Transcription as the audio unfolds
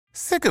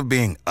Sick of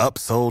being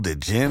upsold at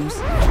gyms?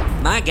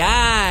 My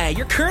guy,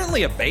 you're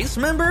currently a base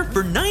member?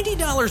 For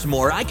 $90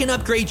 more, I can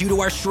upgrade you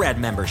to our Shred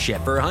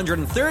membership. For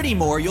 $130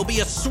 more, you'll be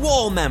a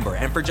Swole member.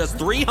 And for just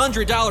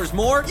 $300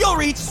 more, you'll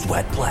reach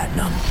Sweat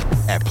Platinum.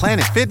 At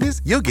Planet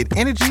Fitness, you'll get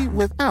energy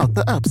without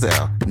the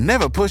upsell.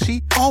 Never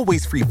pushy,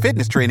 always free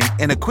fitness training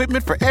and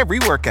equipment for every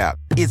workout.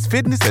 It's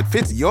fitness that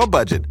fits your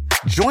budget.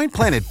 Join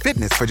Planet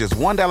Fitness for just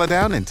 $1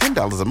 down and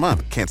 $10 a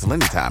month. Cancel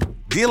anytime.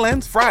 Deal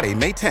ends Friday,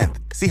 May 10th.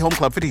 See Home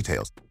Club for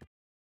details.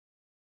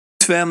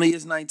 Family,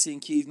 is 19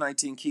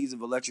 keys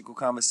of electrical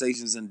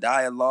conversations and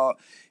dialogue.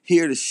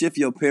 Here to shift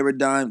your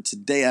paradigm.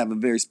 Today I have a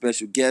very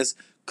special guest,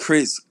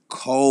 Chris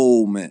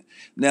Coleman.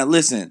 Now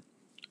listen,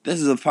 this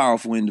is a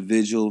powerful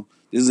individual.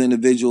 This is an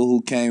individual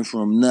who came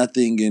from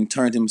nothing and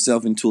turned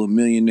himself into a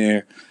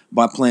millionaire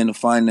by playing the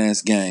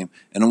finance game.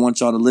 And I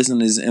want y'all to listen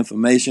to this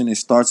information. It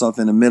starts off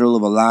in the middle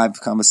of a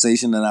live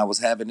conversation that I was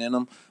having in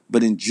them,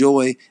 but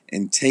enjoy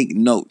and take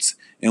notes.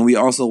 And we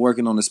also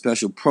working on a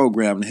special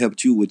program to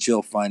help you with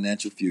your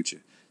financial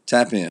future.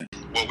 Tap in.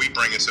 What we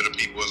bring into the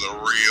people is a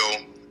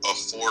real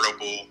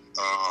affordable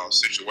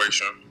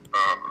situation,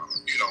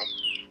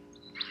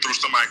 through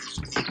somebody who's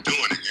doing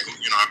it. And who,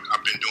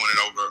 I've been doing it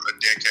over a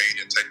decade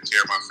and taking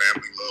care of my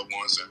family, loved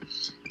ones, and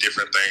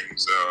different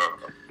things,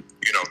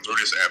 through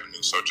this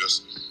avenue. So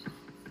just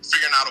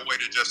figuring out a way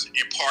to just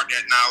impart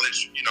that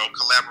knowledge,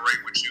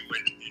 collaborate with you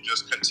and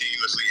just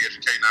continuously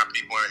educating our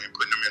people and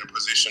putting them in a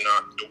position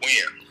to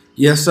win.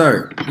 Yes,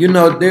 sir.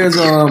 There's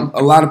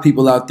a lot of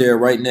people out there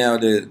right now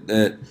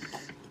that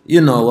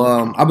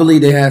I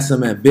believe they have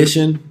some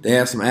ambition, they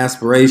have some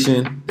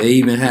aspiration, they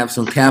even have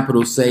some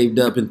capital saved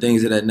up and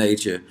things of that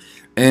nature.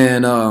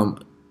 And,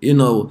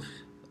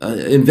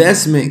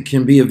 investment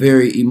can be a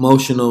very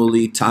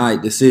emotionally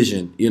tied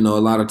decision, a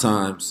lot of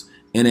times.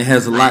 And it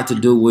has a lot to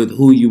do with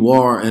who you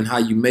are and how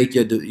you make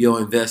your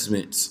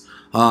investments.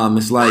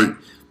 It's like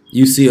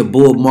you see a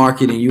bull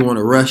market and you want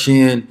to rush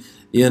in.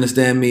 You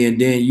understand me? And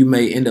then you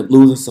may end up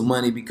losing some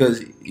money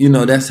because,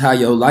 that's how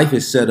your life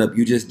is set up.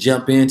 You just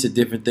jump into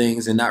different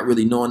things and not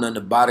really knowing nothing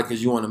about it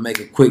because you want to make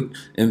a quick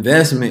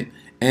investment.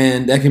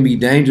 And that can be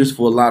dangerous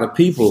for a lot of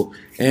people.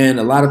 And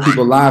a lot of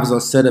people's lives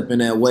are set up in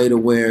that way to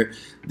where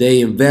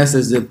they invest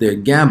as if they're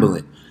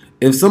gambling.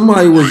 If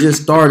somebody was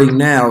just starting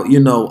now,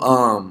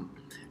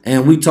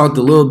 and we talked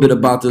a little bit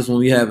about this when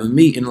we have a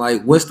meeting,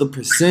 like what's the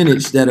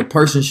percentage that a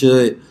person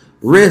should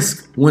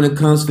risk when it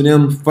comes to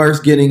them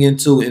first getting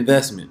into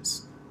investments?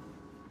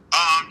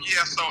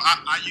 So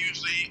I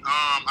usually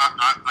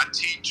I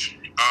teach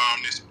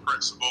this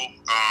principle,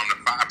 the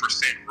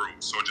 5% rule.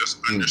 So just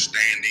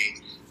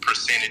understanding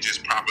percentages,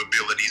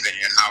 probabilities, and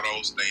how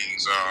those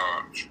things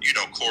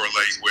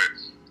correlate with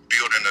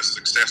building a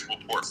successful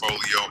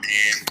portfolio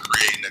and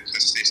creating a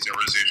consistent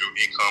residual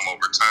income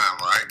over time,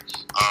 right?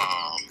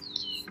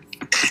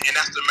 And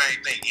that's the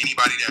main thing.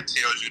 Anybody that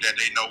tells you that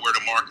they know where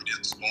the market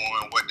is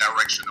going, what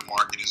direction the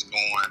market is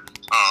going,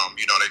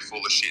 they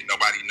full of shit.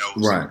 Nobody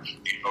knows. Right.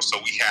 So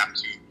we have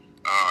to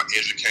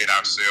educate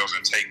ourselves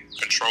and take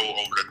control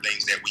over the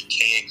things that we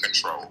can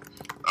control.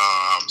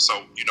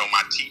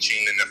 My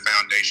teaching and the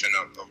foundation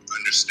of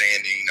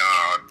understanding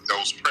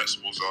those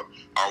principles are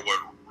what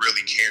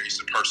really carries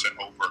the person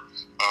over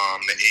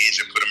the edge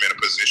and put them in a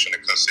position to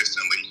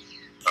consistently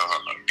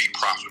be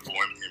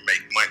profitable and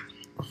make money.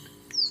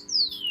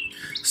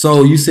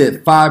 So you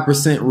said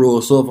 5%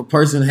 rule. So if a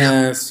person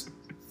has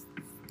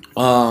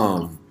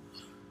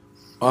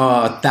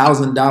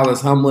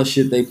 $1,000, how much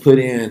should they put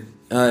in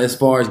as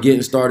far as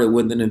getting started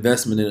with an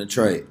investment in a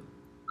trade?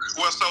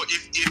 Well, so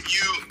if you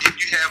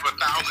have $1,000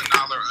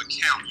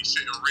 account, you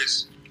shouldn't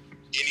risk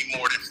any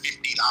more than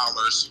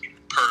 $50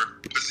 per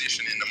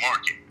position in the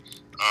market.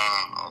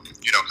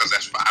 Because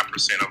that's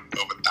 5% of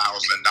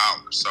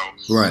 $1,000. So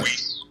right. We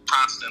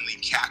constantly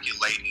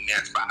calculating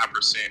that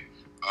 5%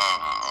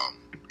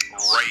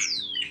 rate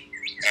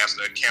as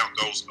the account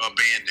goes up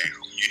and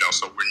down.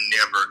 So we're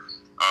never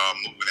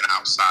moving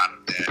outside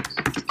of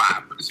that 5%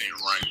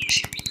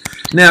 range.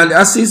 Now,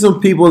 I see some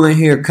people in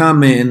here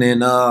commenting,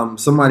 and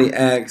somebody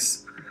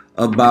asks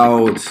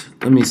about,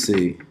 let me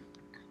see.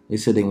 They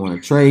said they want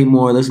to trade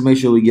more. Let's make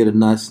sure we get a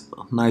nice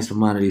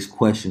amount of these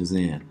questions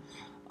in.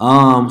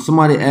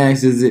 Somebody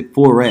asks, is it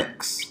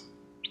Forex?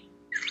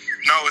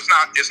 No, it's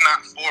not. It's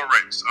not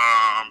Forex.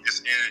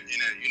 It's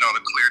to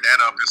clear that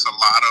up, it's a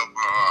lot of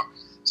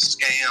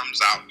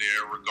scams out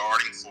there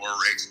regarding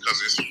Forex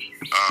because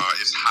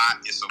it's hot.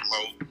 It's a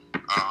low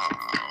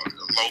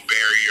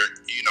barrier,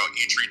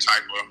 entry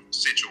type of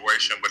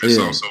situation, but it's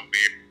also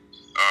very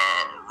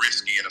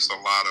risky, and it's a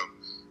lot of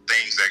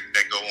things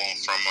that go on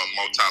from a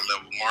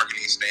multi-level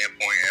marketing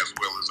standpoint as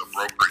well as a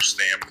brokerage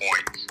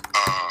standpoint.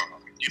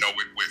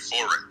 With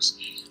Forex,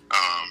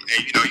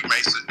 and you may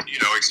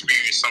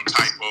experience some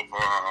type of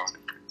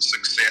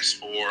success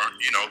for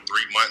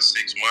 3 months,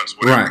 6 months,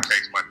 whatever the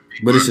case might be.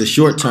 But it's a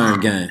short-term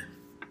game.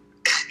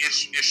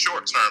 It's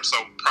short term.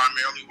 So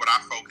primarily what I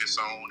focus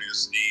on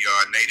is the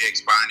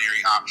Nadex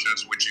binary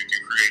options, which you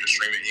can create a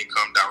stream of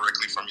income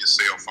directly from your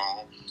cell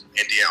phone,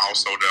 and then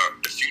also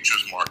the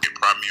futures market,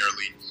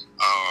 primarily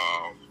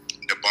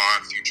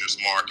Bitcoin futures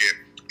market,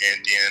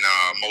 and then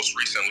most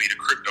recently the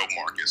crypto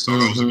market. So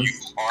those of you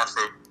who are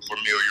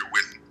familiar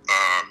with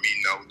me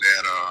know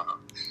that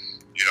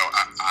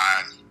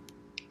I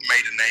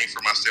made a name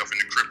for myself in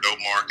the crypto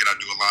market. I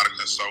do a lot of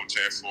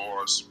consulting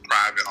for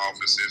private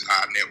offices,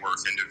 high net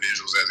worth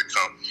individuals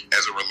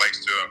as it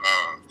relates to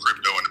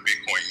crypto and the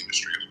Bitcoin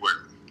industry as well.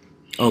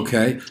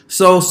 Okay,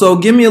 so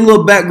give me a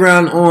little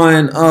background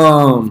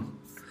on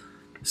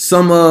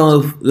some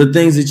of the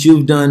things that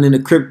you've done in the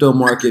crypto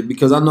market,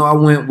 because I know I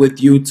went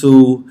with you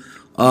to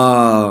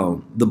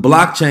the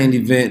blockchain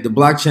event, the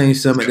blockchain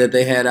summit that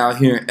they had out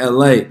here in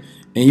LA,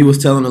 and you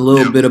was telling a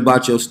little bit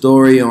about your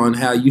story on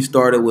how you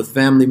started with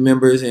family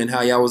members and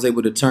how y'all was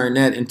able to turn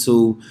that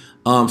into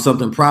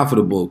something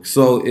profitable.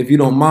 So if you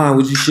don't mind,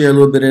 would you share a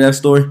little bit of that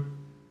story?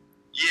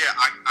 Yeah,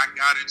 I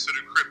got into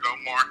the crypto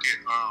market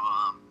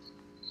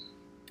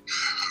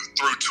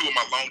through two of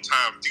my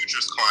longtime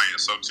futures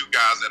clients. So two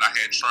guys that I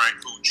had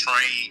trained who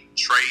trade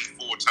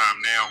full time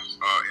now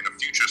in the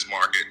futures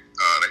market.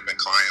 They've been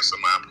clients of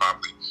mine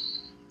probably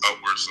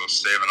upwards of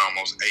 7,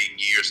 almost 8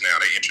 years now.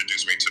 They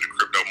introduced me to the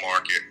crypto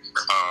market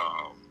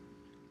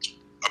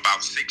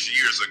about 6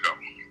 years ago.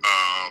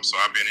 So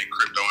I've been in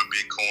crypto and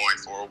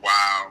Bitcoin for a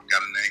while. Got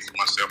a name for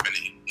myself in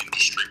the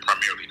industry,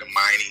 primarily the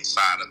mining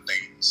side of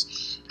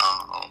things.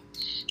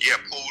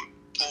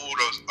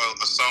 Pulled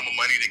a sum of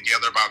money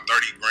together, about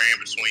 30 grand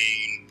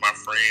between my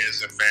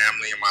friends and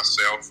family and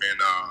myself, and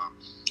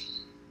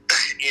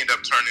end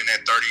up turning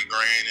that 30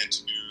 grand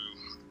into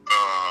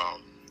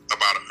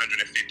about $150,000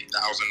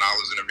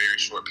 in a very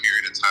short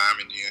period of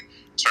time, and then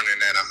turning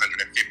that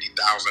 $150,000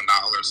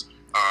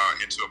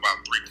 into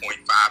about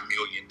 $3.5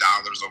 million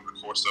over the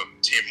course of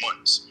 10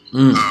 months.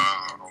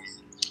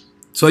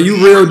 So you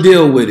real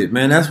deal with it,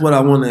 man. That's what I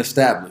want to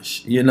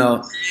establish, Yeah,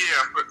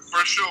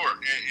 for sure.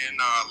 And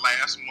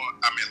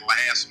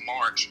last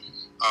March,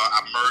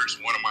 I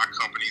merged one of my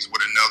companies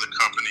with another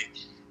company.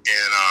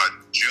 In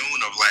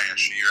June of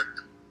last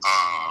year,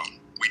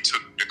 we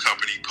took the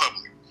company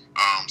public.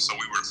 So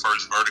we were the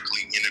first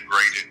vertically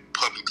integrated,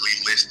 publicly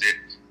listed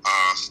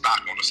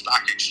stock on the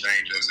stock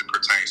exchange as it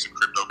pertains to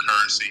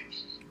cryptocurrency.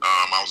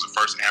 I was the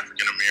first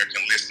African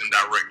American listing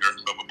director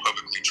of a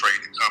publicly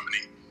traded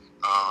company.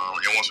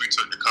 And once we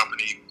took the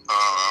company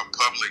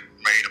public,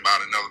 made about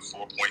another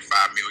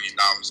 $4.5 million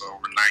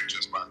overnight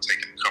just by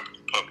taking the company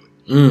public.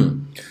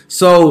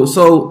 So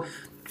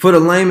for the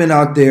layman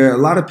out there, a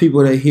lot of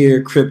people that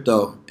hear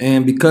crypto,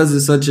 and because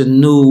it's such a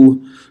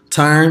new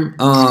term,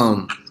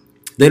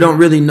 they don't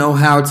really know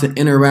how to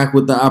interact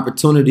with the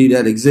opportunity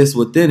that exists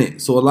within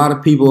it. So a lot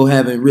of people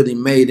haven't really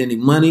made any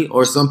money,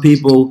 or some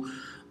people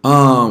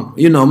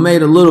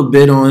made a little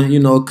bit on,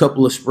 a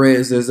couple of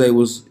spreads as they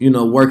was,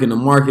 working the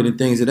market and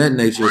things of that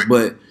nature. Right.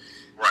 But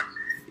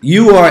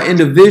you are an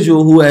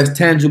individual who has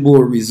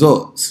tangible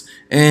results.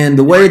 And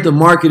the way that the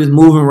market is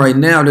moving right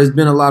now, there's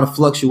been a lot of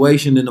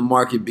fluctuation in the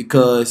market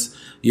because,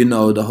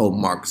 the whole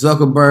Mark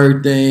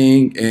Zuckerberg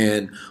thing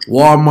and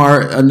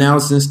Walmart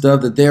announcing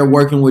stuff that they're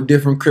working with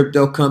different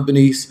crypto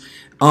companies.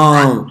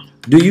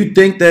 Do you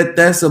think that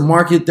that's a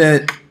market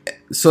that...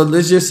 So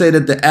let's just say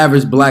that the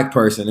average black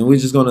person, and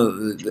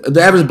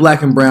the average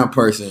black and brown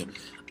person,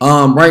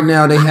 right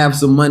now they have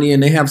some money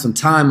and they have some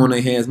time on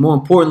their hands. More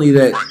importantly,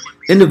 that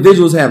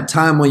individuals have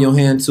time on your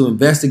hands to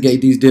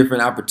investigate these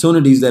different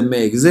opportunities that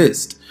may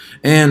exist.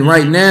 And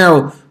right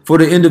now, for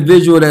the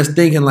individual that's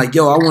thinking like,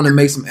 I want to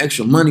make some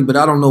extra money, but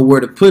I don't know where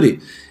to put it.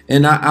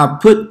 And I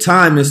put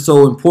time is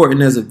so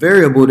important as a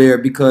variable there,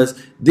 because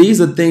these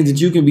are things that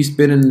you can be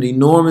spending an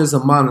enormous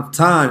amount of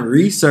time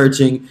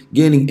researching,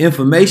 getting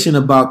information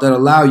about, that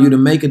allow you to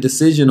make a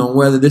decision on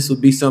whether this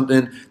would be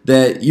something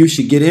that you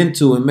should get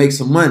into and make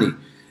some money.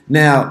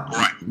 Now,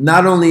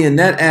 not only in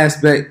that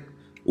aspect,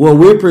 what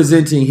we're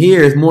presenting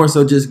here is more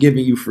so just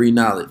giving you free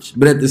knowledge,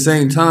 but at the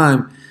same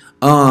time,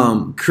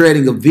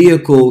 creating a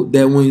vehicle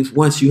that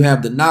once you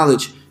have the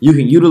knowledge, you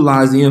can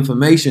utilize the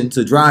information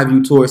to drive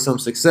you towards some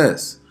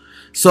success.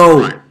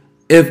 So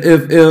if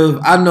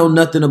I know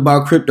nothing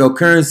about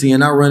cryptocurrency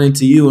and I run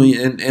into you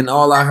and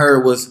all I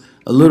heard was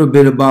a little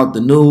bit about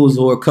the news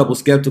or a couple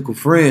skeptical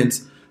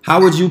friends,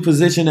 how would you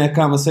position that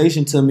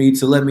conversation to me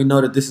to let me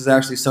know that this is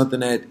actually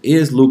something that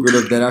is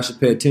lucrative that I should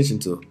pay attention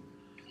to?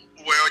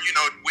 Well,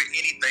 with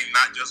anything,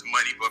 not just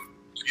money, but,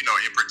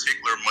 in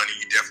particular money,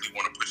 you definitely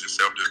want to put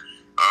yourself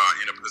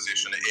in a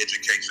position to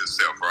educate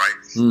yourself, right?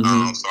 So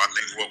I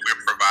think what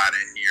we're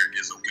providing here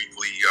is a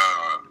weekly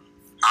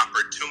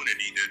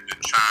opportunity to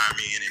chime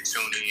in and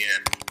tune in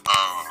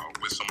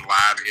with some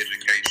live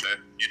education.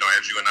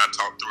 As you and I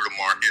talk through the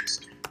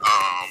markets,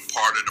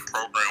 part of the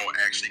program will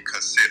actually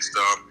consist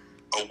of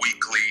a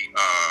weekly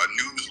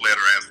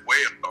newsletter as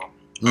well,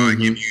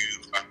 give you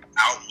an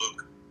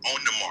outlook on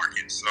the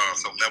markets,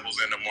 so levels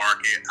in the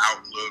market,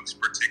 outlooks,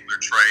 particular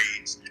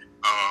trades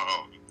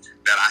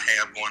that I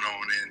have going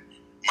on in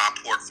my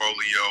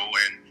portfolio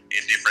and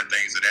different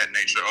things of that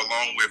nature,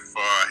 along with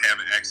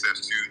having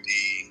access to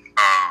the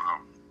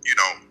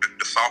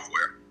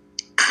software.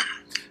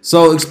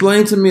 So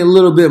explain to me a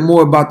little bit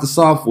more about the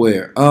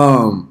software.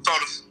 So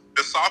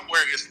the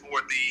software is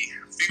for the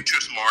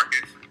futures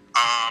market,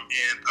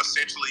 and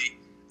essentially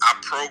I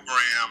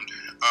programmed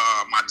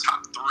my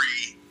top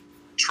 3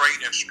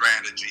 trading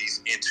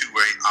strategies into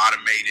a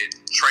automated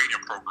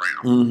trading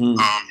program. Mm-hmm.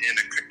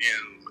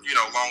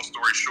 Long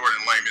story short,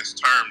 in layman's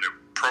term, the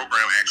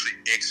program actually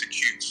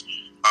executes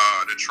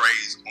the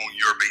trades on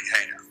your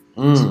behalf.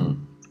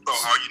 So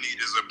all you need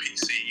is a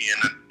PC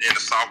and the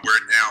software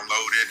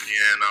downloaded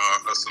and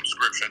a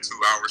subscription to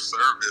our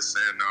service,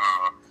 and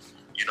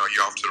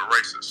you're off to the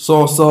races.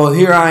 So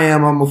here I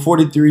am. I'm a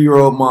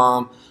 43-year-old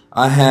mom.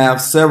 I have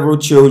several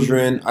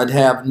children. I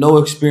have no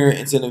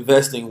experience in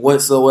investing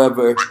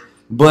whatsoever,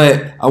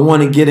 but I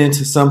want to get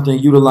into something,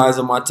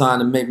 utilizing my time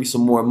to make me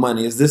some more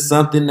money. Is this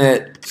something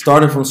that,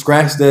 starting from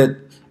scratch,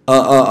 that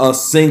a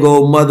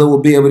single mother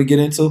will be able to get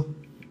into?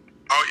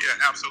 Oh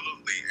yeah,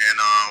 absolutely. And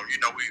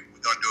we're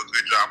gonna do a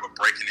good job of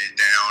breaking it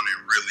down and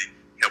really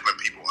helping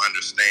people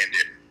understand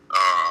it.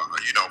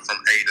 From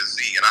A to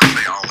Z. And I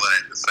say all of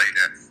that to say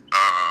that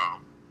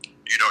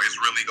it's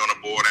really gonna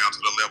boil down to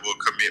the level of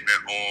commitment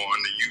on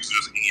the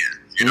user's end.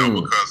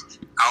 Because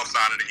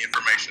outside of the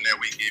information that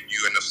we give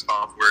you and the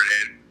software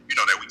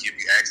that we give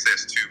you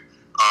access to,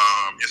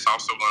 it's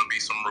also going to be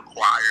some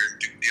required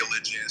due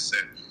diligence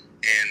and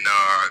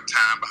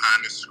time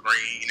behind the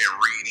screen and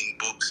reading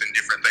books and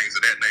different things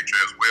of that nature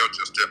as well,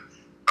 just to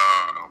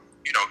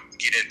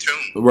get in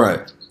tune.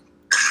 Right.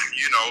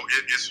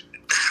 It's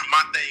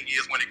my thing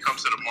is, when it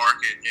comes to the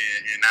market,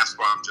 and that's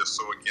why I'm just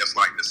so against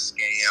like the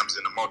scams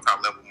and the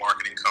multi-level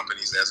marketing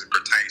companies as it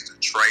pertains to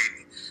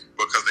trading,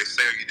 because they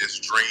sell you this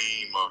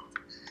dream of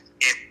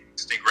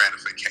instant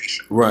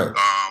gratification. Right.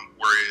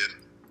 Whereas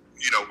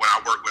when I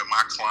work with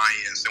my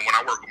clients, and when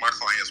I work with my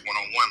clients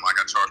one-on-one, like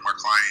I charge my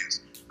clients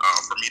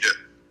for me to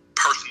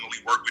personally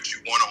work with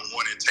you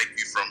one-on-one and take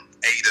you from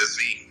A to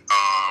Z.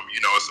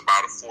 It's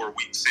about a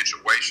 4-week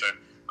situation,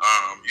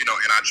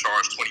 and I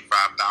charge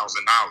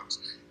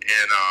 $25,000.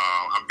 And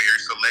I'm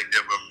very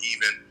selective of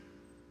even,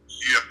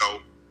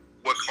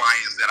 what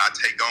clients that I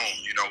take on,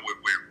 with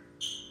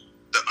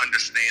the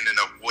understanding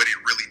of what it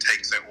really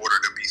takes in order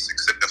to be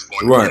successful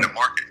in the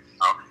market.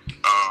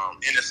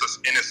 And it's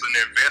an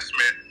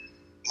investment.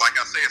 Like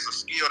I say, it's a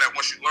skill that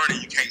once you learn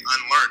it, you can't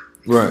unlearn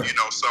it.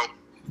 Right. So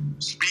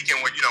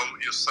speaking with,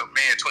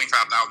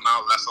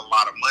 $25,000, that's a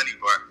lot of money,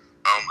 but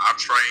I've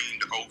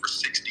trained over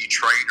 60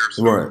 traders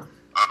who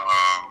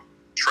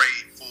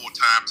trade full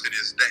time to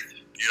this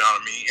day. You know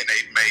what I mean? And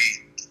they've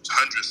made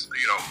hundreds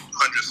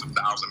of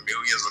thousands,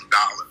 millions of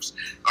dollars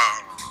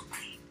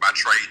by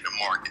trading the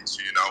markets.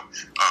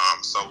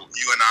 So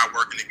you and I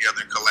working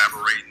together and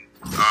collaborating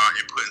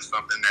and putting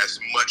something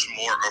that's much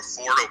more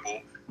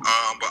affordable,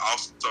 but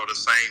also the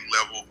same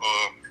level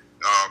of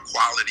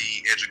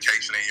quality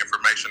education and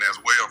information as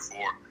well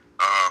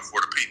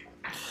for the people.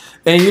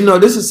 And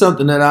this is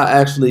something that I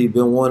actually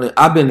been wanting.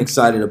 I've been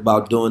excited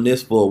about doing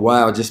this for a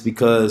while, just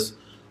because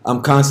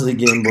I'm constantly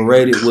getting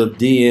berated with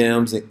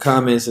DMs and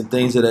comments and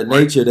things of that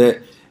nature.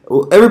 That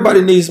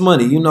everybody needs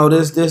money.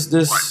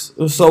 This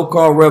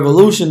so-called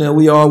revolution that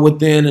we are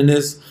within, and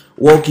this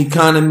woke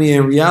economy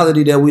and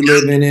reality that we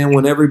live in,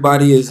 when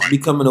everybody is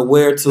becoming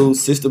aware to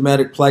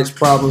systematic plights,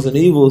 problems, and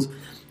evils,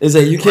 is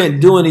that you can't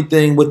do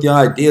anything with your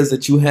ideas,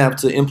 that you have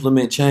to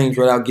implement change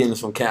without getting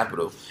some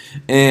capital.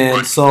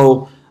 And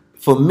so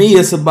for me,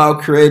 it's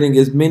about creating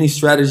as many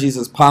strategies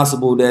as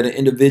possible that an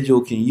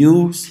individual can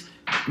use.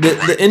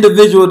 The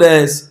individual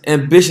that's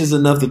ambitious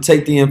enough to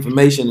take the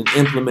information and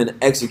implement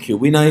and execute.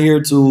 We're not here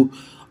to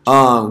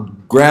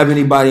grab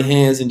anybody's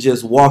hands and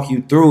just walk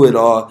you through it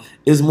all.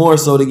 It's more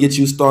so to get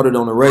you started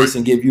on the race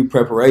and give you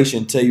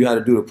preparation, tell you how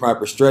to do the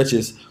proper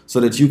stretches so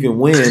that you can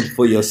win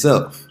for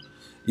yourself.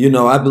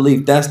 I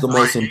believe that's the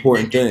most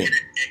important thing. And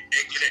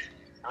get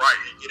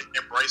it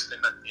embraced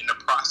in the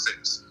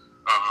process.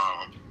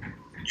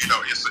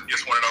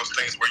 It's one of those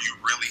things where you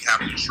really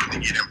have to truly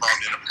get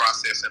involved in the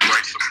process,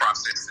 embrace the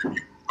process if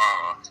you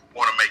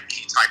want to make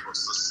key type of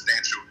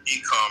substantial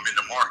income in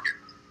the market.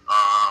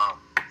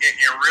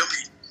 And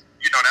really,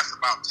 that's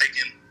about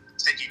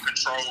taking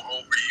control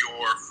over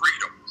your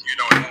freedom.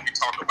 And when we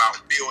talk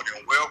about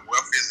building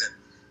wealth isn't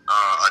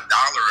a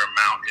dollar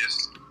amount.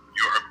 It's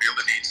your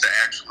ability to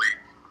actually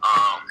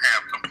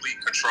have complete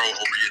control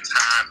over your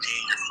time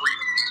and your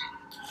freedom.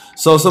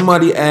 So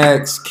somebody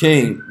asks,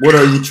 King, what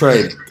are you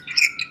trading?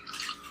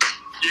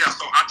 Yeah,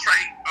 so I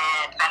trade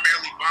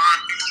primarily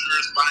bond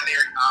futures,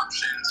 binary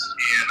options,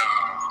 and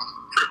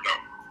crypto.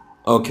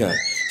 Okay.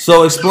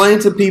 So explain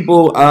to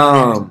people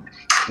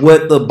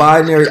what the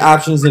binary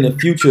options and the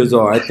futures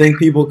are. I think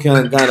people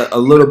can got a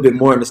little bit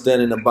more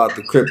understanding about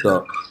the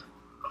crypto.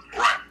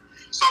 Right.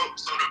 So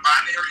the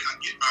binary,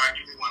 give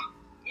me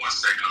one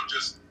second, I'm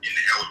just in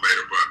the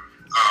elevator, but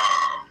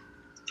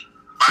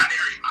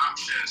binary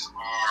options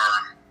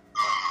are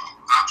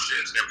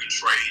options that we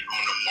trade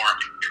on the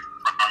market,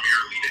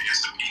 primarily the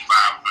S&P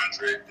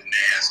 500, the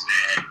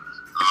NASDAQ,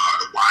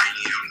 the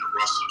YM, the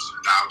Russell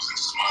 2000,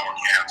 small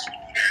caps. We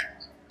do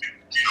that,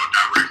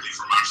 directly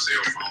from our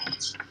cell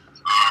phones.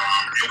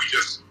 And we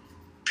just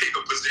pick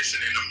a position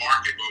in the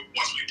market. But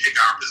once we pick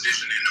our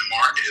position in the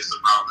market, it's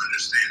about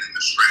understanding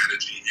the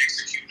strategy,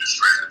 executing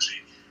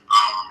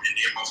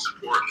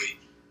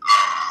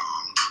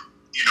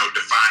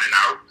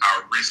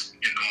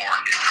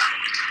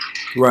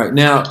Right.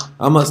 Now,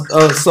 I must.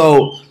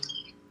 So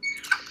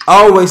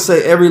I always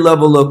say every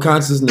level of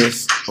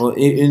consciousness, or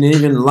in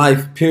even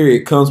life,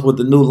 period, comes with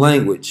a new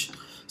language.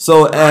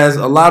 So as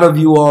a lot of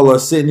you all are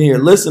sitting here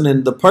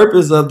listening, the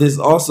purpose of this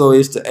also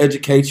is to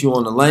educate you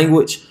on the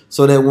language,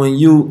 so that when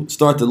you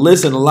start to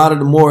listen, a lot of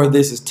the more of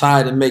this is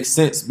tied and makes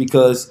sense,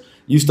 because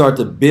you start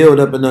to build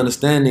up an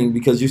understanding,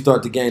 because you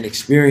start to gain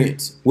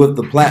experience with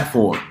the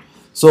platform.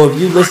 So if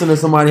you listen to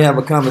somebody have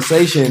a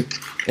conversation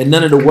and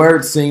none of the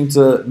words seem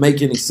to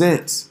make any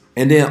sense,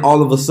 and then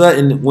all of a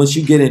sudden, once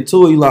you get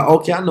into it, you're like,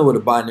 okay, I know what a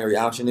binary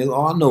option is.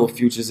 Oh, I know what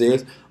futures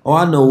is. Oh,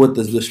 I know what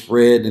the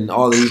spread and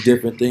all these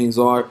different things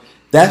are.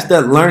 That's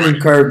that learning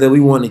curve that we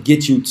want to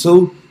get you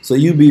to, so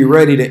you be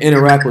ready to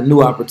interact with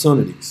new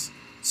opportunities.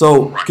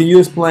 So, can you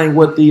explain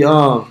what the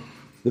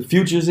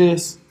futures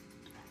is?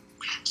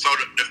 So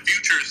the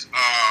futures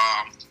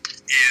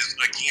is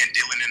again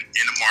dealing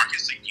in the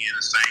markets again,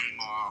 the same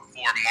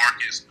four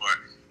markets, but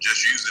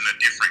just using a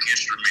different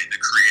instrument to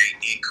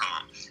create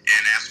income,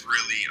 and that's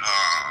really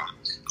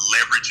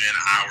leveraging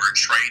our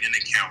trading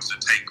accounts to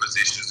take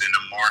positions in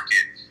the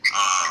market,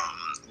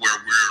 where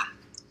we're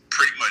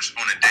pretty much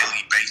on a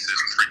daily basis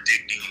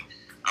predicting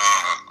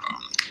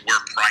where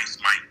price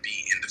might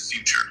be in the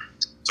future.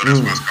 So that's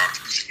why it's called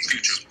the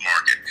futures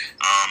market.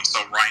 So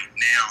right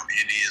now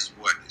it is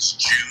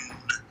June.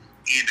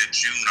 End of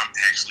June, I'm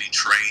actually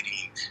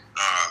trading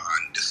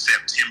the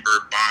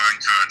September bond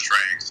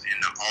contracts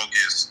and the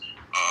August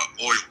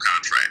oil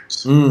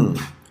contracts.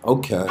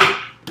 Okay.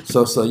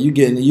 So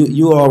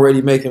you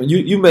already making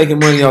you making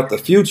money off the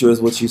future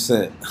is what you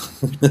saying.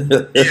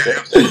 Yeah,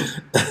 absolutely.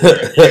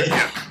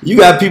 Yeah. You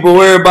got people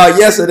worried about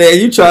yesterday.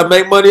 You try to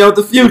make money off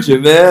the future,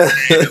 man.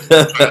 Set it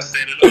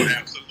up,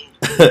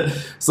 absolutely.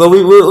 So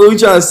we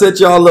try to set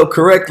y'all up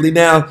correctly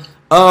now.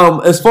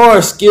 As far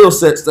as skill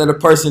sets that a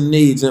person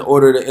needs in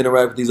order to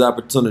interact with these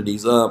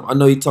opportunities, I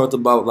know you talked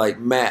about like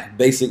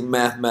basic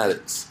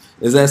mathematics.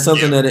 Is that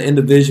something that an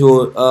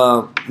individual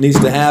needs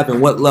to have, and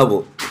what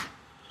level?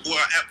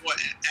 Well,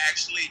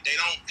 actually, they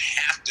don't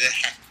have to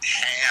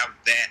have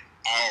that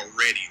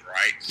already,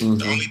 right? Mm-hmm.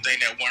 The only thing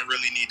that one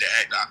really need to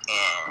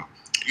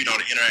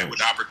to interact with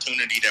the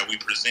opportunity that we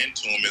present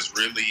to them is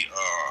really,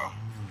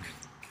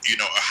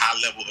 a high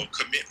level of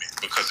commitment,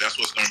 because that's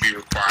what's going to be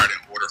required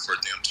in order for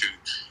them to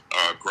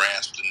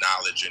grasp the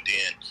knowledge and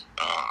then,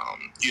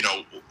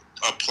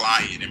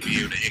 apply it and be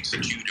able to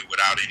execute it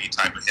without any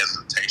type of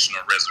hesitation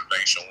or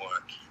reservation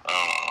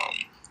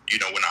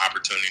when the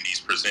opportunities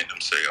present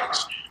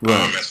themselves.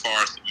 Right. As far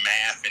as the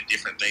math and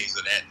different things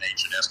of that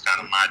nature, that's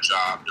kind of my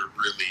job to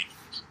really,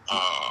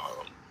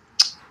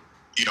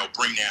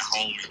 bring that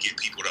home and get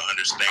people to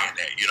understand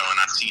that, and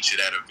I teach it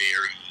at a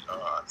very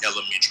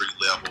elementary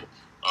level.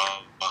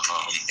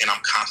 And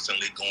I'm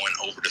constantly going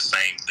over the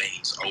same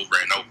things over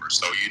and over.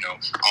 So,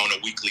 on a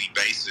weekly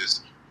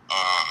basis,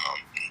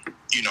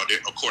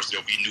 of course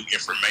there'll be new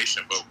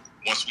information, but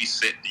once we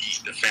set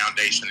the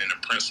foundation and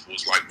the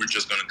principles, like, we're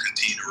just going to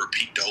continue to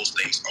repeat those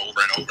things over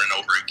and over and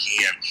over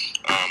again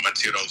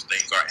until those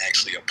things are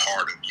actually a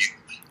part of you.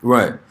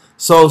 Right.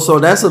 So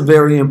that's a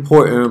very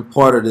important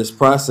part of this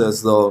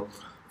process, though,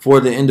 for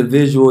the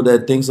individual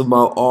that thinks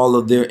about all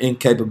of their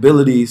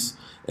incapabilities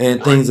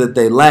and things that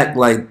they lack.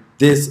 Like,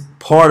 this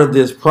part of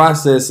this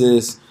process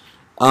is,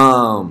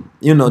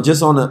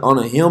 just on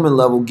a human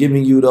level,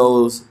 giving you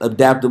those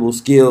adaptable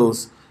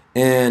skills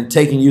and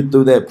taking you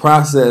through that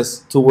process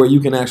to where you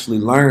can actually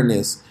learn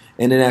this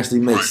and it actually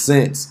makes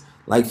sense.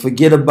 Like,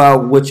 forget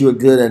about what you're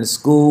good at in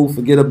school.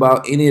 Forget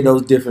about any of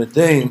those different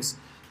things.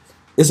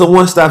 It's a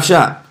one-stop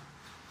shop.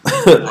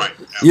 Right.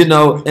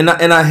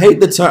 And I hate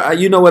the term.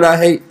 You know what I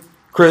hate,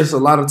 Chris? A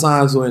lot of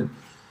times when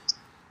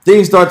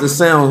things start to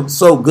sound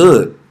so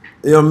good.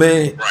 You know what I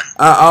mean? Right.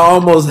 I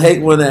almost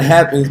hate when that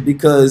happens,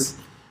 because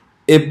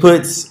it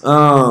puts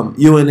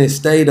you in a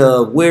state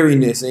of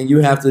weariness and you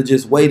have to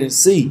just wait and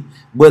see.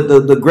 But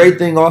the great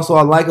thing also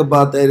I like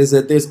about that is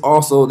that there's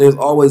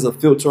always a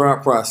filter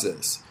out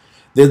process.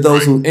 There's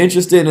those who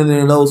interested and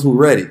then those who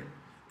ready.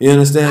 You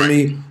understand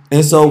me?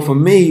 And so for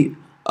me,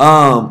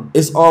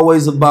 it's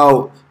always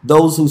about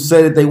those who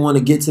say that they want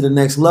to get to the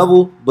next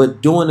level,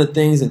 but doing the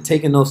things and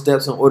taking those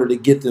steps in order to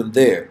get them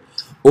there.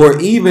 Or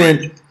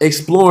even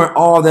exploring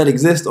all that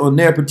exists on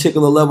their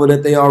particular level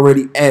that they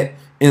already at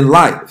in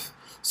life.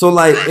 So,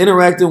 like,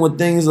 interacting with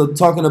things of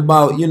talking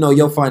about,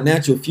 your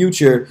financial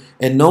future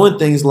and knowing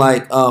things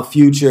like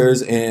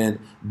futures and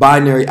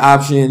binary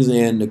options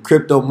and the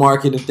crypto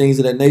market and things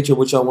of that nature,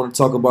 which I want to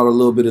talk about a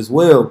little bit as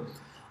well.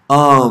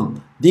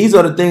 These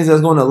are the things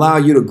that's going to allow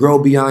you to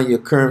grow beyond your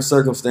current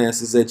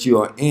circumstances that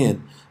you are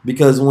in.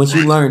 Because once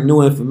you learn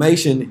new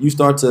information, you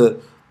start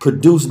to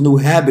produce new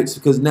habits,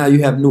 because now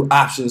you have new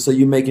options, so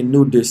you're making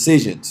new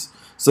decisions.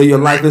 So your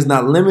life is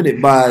not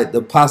limited by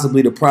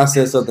possibly the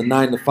process of the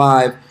 9 to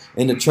 5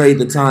 and the trade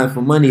the time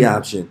for money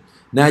option.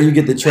 Now you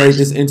get to trade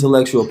this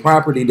intellectual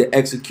property to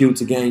execute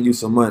to gain you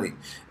some money.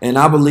 And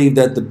I believe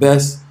that the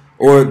best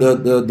or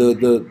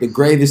the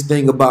gravest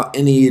thing about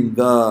any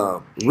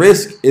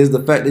risk is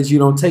the fact that you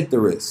don't take the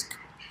risk.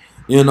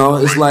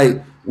 It's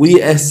like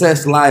we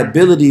assess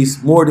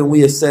liabilities more than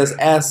we assess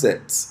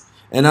assets.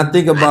 And I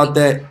think about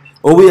that,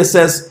 or we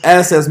assess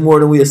assets more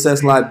than we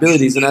assess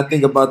liabilities. And I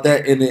think about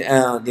that in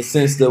the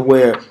sense that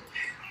where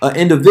an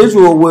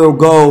individual will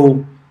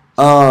go,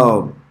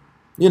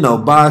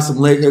 buy some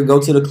liquor, go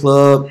to the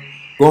club,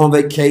 go on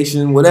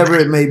vacation, whatever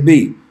it may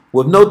be,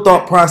 with no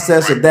thought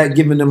process of that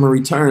giving them a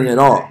return at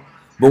all.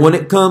 But when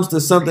it comes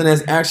to something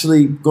that's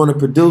actually going to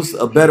produce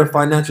a better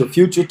financial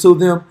future to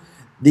them,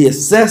 the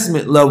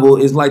assessment level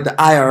is like the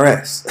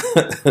IRS.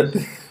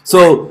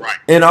 So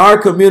in our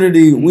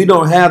community, we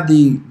don't have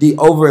the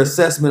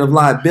over-assessment of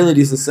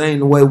liabilities the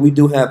same way we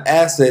do have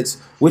assets,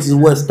 which is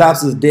what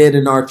stops us dead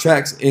in our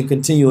tracks and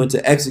continuing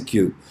to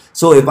execute.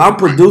 So if I'm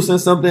producing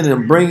something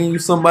and bringing you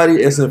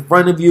somebody that's in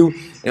front of you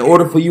in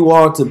order for you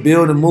all to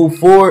build and move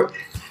forward,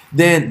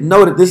 then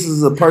know that this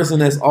is a person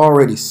that's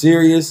already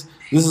serious.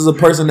 This is a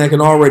person that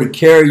can already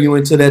carry you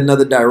into that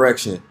another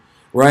direction,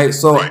 right?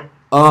 So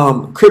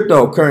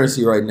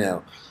cryptocurrency right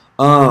now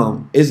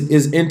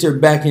is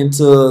entered back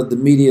into the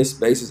media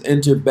space, is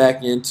entered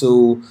back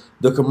into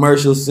the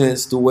commercial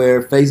sense to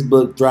where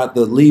Facebook dropped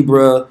the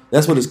Libra.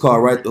 That's what it's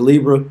called, right? The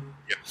Libra.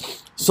 Yeah.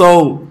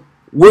 So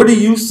where do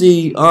you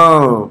see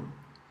the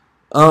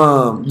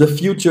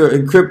future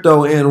in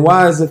crypto, and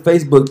why is the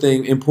Facebook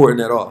thing important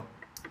at all?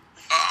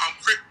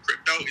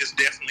 Crypto is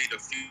definitely the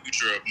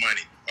future of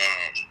money.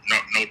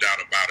 No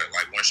doubt about it.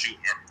 Like once you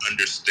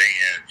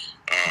understand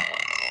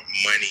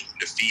money,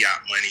 the fiat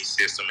money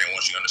system, and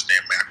once you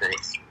understand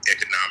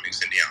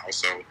macroeconomics, and then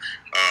also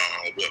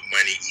what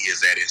money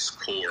is at its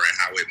core and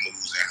how it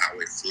moves and how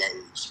it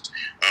flows,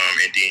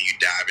 and then you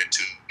dive into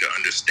the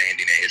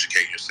understanding and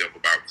educating yourself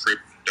about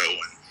crypto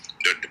and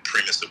the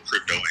premise of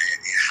crypto and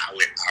how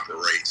it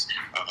operates,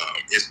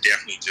 it's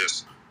definitely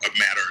just a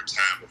matter of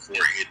time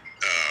before it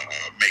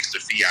makes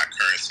the fiat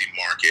currency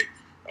market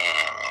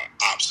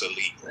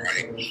obsolete,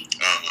 right?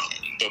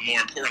 But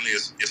more importantly,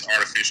 it's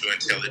artificial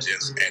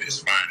intelligence at its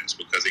finest,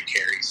 because it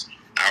carries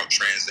out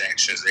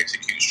transactions,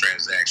 executes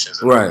transactions,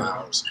 and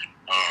allows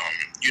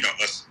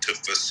us to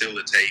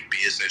facilitate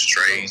business,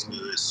 trades,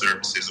 goods,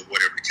 services, or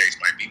whatever the case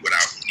might be,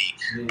 without any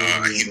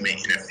human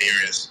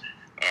interference,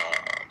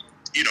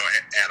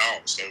 at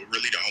all. So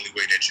really, the only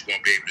way that you're going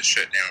to be able to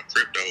shut down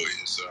crypto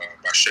is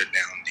by shutting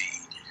down the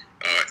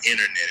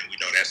internet, and we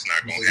know that's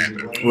not going to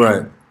happen.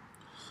 Right.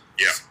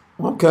 Yeah.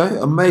 Okay,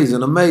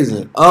 amazing.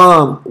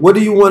 What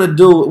do you want to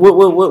do?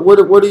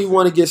 What do you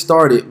want to get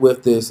started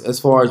with this as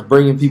far as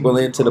bringing people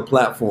into the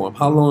platform?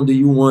 How long do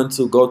you want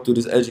to go through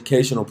this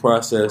educational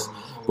process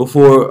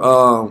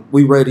before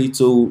we ready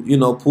to,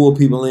 pull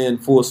people in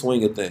full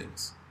swing of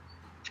things?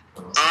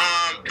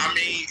 I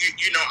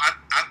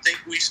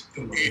think we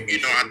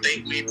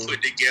put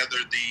together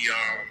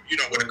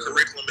where the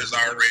curriculum is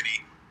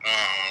already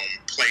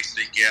placed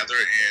together,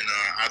 and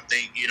I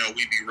think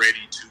we'd be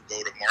ready to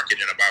go to market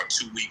in about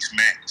 2 weeks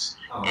max.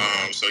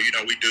 So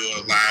we do a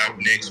live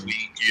next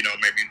week.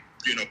 Maybe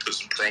put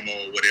some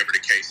promo or whatever the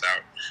case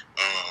out.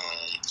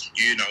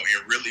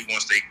 And really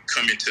once they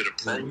come into the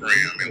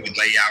program and we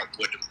lay out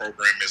what the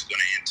program is going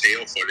to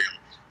entail for them,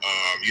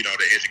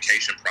 the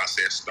education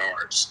process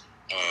starts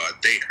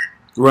there.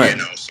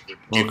 Right. So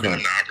giving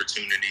them the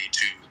opportunity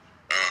to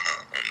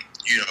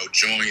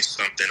join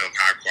something of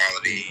high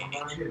quality,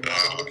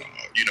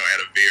 at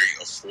a very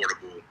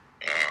affordable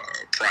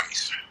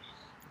price.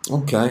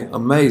 Okay,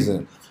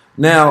 amazing.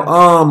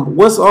 Now,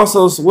 what's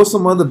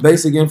some other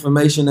basic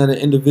information that an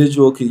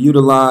individual could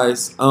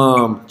utilize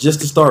just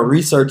to start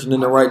researching in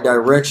the right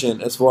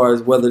direction as far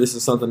as whether this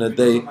is something that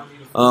they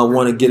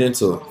want to get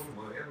into?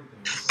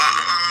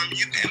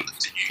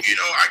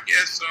 I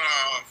guess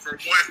for one,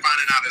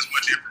 finding out as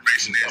much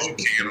information as you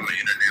can on the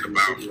internet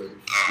about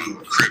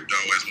crypto,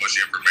 as much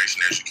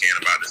information as you can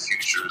about the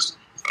futures,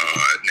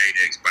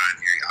 Nadex,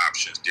 binary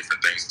options,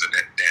 different things of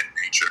that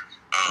nature.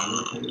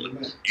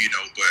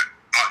 But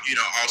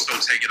also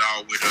take it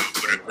all with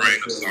a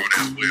grain of salt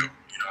as well. You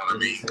know what I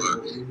mean?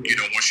 But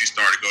once you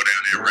start to go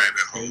down that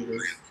rabbit hole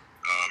and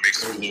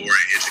explore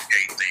and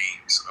educate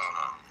things,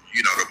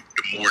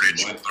 the more that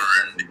you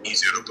learn, the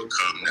easier to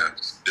become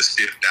to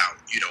sift out,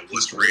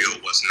 what's real,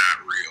 what's not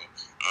real.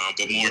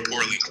 But more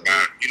importantly,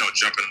 about,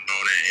 jumping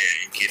on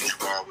it and getting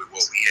involved with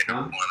what we had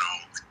going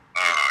on.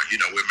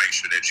 We'll make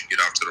sure that you get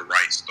off to the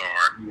right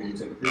start out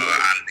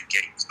of the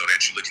gate, so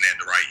that you're looking at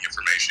the right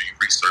information, you're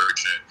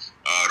researching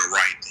the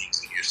right things,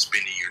 and you're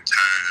spending your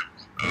time,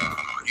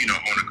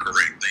 on the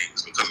correct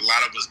things. Because a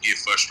lot of us get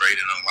frustrated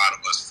and a lot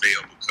of us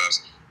fail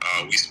because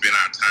we spend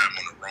our time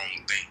on the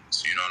wrong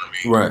things. You know what I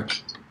mean?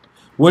 Right.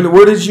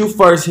 Where did you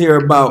first hear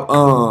about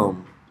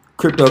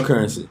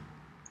cryptocurrency?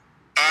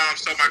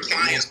 So my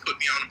clients put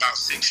me on about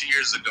 6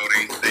 years ago.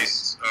 They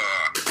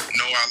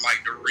know I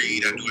like to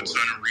read. I do a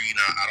ton of reading.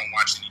 I don't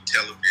watch any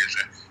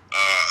television.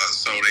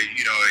 So they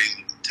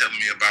telling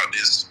me about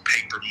this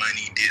paper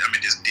money,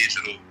 this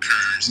digital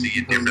currency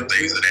and different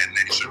things of that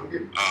nature.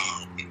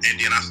 And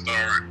then I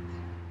started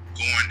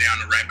going down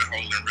the rabbit hole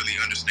and really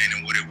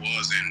understanding what it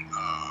was. And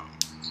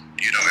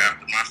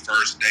after my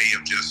first day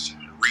of just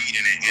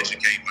reading and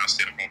educating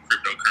myself on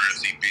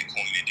cryptocurrency,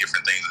 Bitcoin, and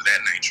different things of that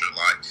nature.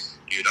 Like,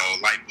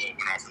 light bulb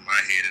went off in my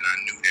head, and I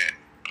knew that,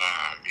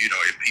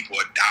 if people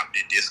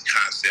adopted this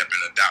concept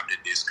and adopted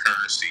this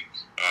currency,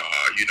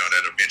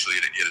 that eventually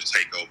it'll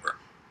take over.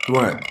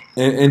 Right.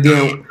 And then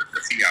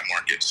the fiat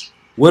markets.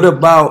 What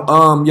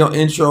about your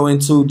intro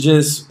into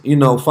just,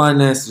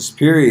 finances,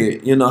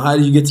 period? How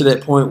do you get to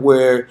that point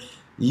where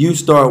you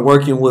start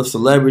working with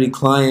celebrity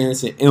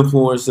clients and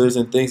influencers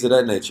and things of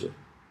that nature?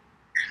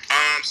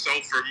 So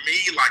for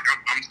me, like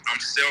I'm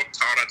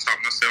self-taught. I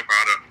taught myself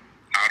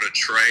how to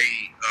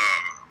trade.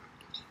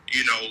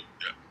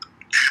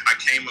 I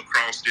came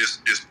across this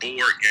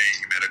board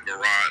game at a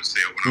garage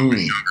sale when I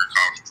was younger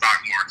called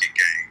Stock Market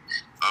Game.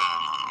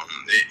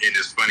 And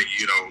it's funny,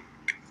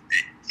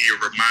 it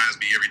reminds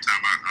me every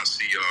time I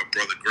see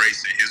Brother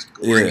Grace and his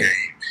board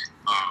game.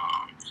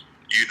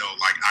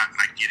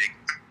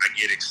 I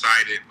get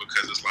excited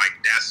because it's like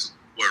that's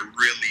what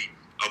really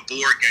a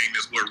board game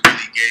is what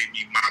really gave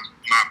me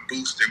my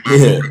boost and my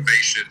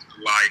motivation to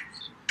like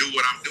do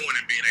what I'm doing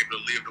and being able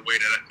to live the way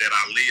that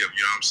I live.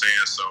 You know what I'm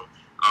saying? So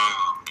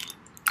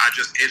I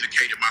just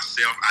educated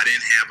myself. I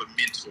didn't have a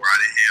mentor. I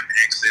didn't have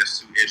access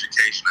to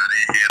education. I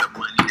didn't have the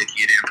money to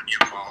get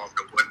involved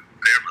or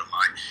whatever.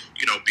 Like,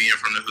 being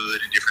from the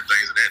hood and different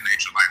things of that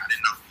nature. Like, I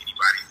didn't know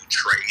anybody who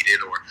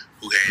traded or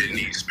who had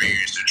any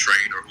experience to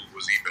trade or who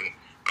was even,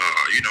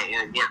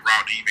 or what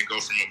route to even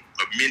go from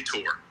a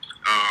mentor.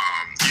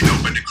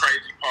 But the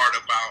crazy part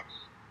about,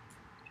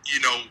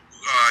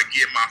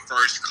 getting my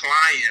first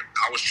client,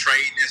 I was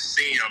trading this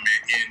sim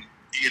and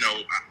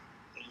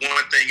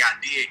one thing I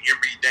did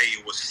every day,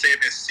 it was 7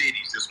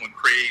 cities. This when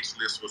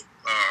Craigslist was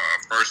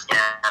first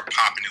started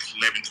popping. It was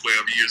 11,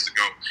 12 years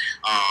ago.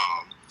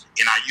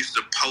 And I used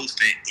to post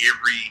in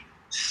every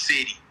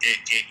city,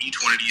 in each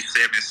one of these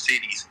 7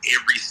 cities,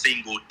 every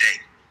single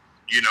day.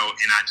 And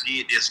I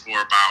did this for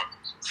about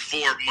 4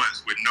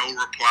 months with no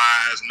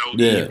replies, no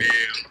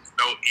emails,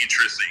 no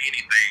interest in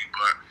anything.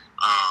 But,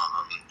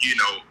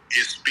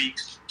 it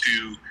speaks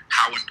to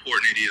how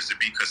important it is to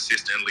be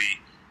consistently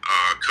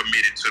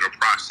committed to the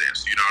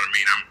process. You know what I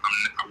mean?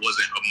 I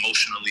wasn't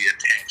emotionally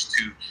attached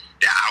to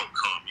the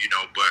outcome,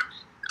 but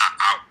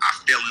I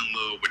fell in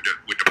love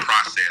with the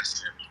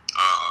process. And,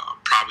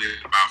 probably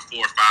about 4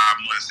 or 5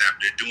 months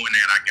after doing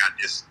that, I got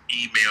this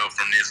email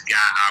from this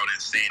guy out in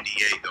San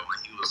Diego, and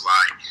he was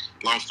like,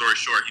 long story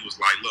short, he was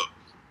like, look,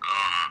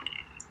 I'm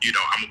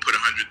gonna put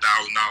 $100,000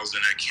 in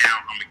an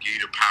account. I'm gonna give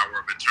you the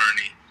power of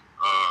attorney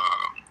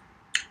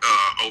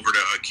over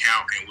the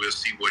account, and we'll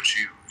see what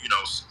you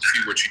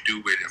do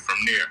with it from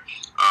there.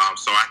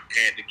 So I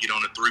had to get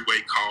on a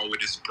 3-way call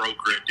with this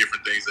broker and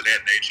different things of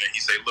that nature. And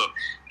he said, look,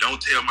 don't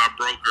tell my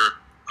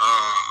broker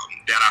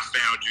that I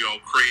found you on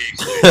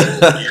Craigslist.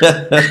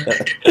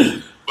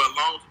 But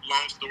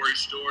long story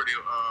short,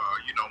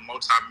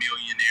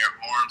 multi-millionaire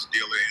arms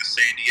dealer in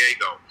San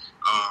Diego.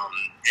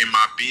 In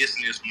my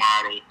business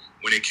model,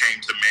 when it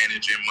came to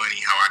managing money,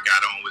 how I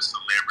got on with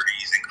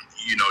celebrities and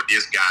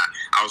this guy,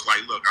 I was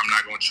like, look, I'm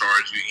not going to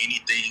charge you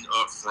anything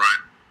up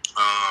front.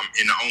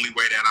 And the only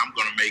way that I'm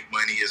going to make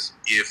money is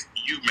if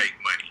you make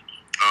money.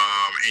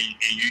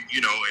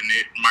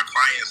 My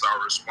clients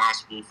are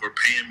responsible for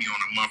paying me on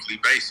a monthly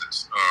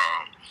basis.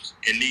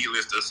 And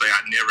needless to say,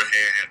 I never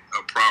had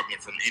a problem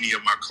from any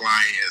of my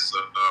clients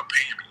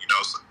paying me,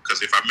 because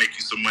if I make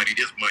you some money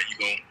this month,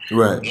 you're going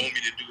to want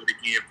me to do it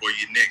again for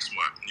you next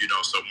month,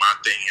 So my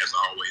thing has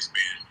always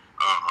been,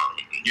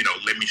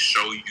 let me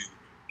show you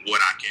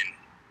what I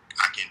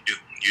can do,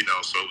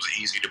 So it was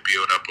easy to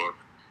build up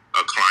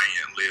a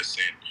client list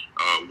and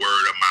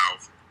word of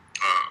mouth.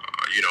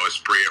 It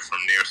spread from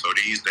there. So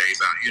these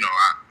days, I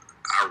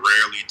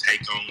rarely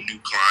take on new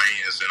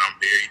clients, and I'm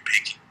very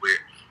picky with,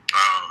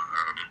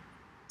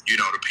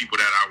 the people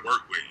that I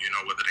work with,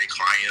 whether they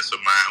clients of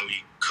mine,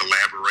 we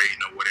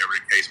collaborating or whatever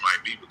the case might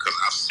be, because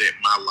I set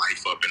my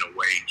life up in a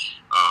way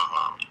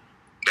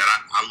that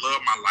I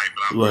love my life,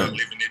 and I love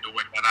living it the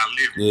way that I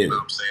live it, you know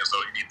what I'm saying? So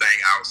anything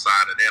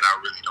outside of that, I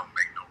really don't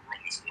make no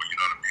room for, you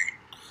know what I mean?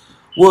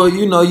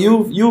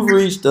 Well, you've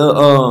reached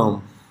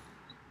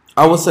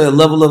I would say a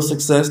level of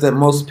success that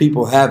most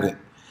people haven't.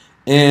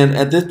 And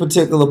at this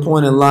particular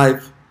point in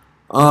life,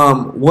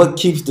 what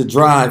keeps the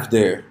drive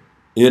there,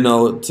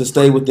 to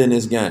stay within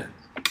this game?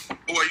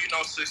 Well,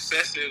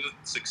 success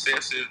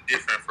is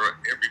different for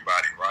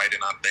everybody, right?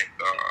 And I think,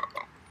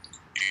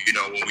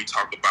 when we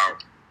talk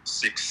about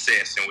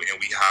success and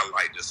we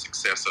highlight the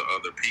success of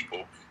other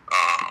people,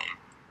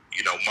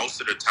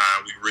 most of the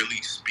time we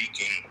really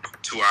speaking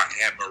to our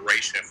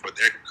admiration for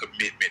their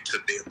commitment to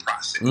their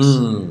process.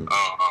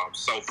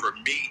 So for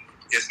me,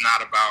 it's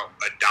not about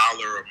a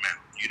dollar amount.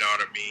 You know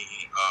what I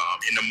mean?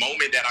 In the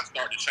moment that I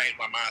started to change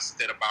my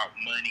mindset about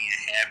money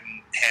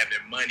and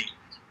having money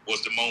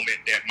was the moment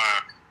that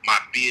my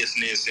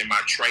business and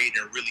my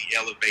trading really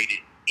elevated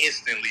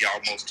instantly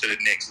almost to the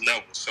next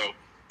level. So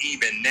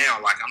even now,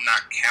 like, I'm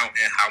not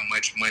counting how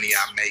much money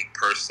I make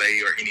per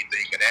se or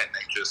anything of that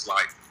nature. It's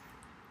like,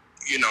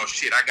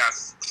 I got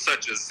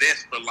such a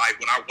zest for life.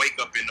 When I wake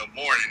up in the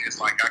morning, it's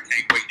like I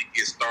can't wait to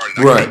get started.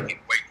 I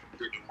can't wait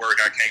work.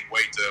 I can't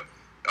wait to,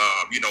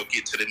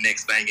 get to the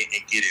next thing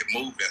and get it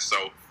moving.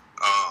 So,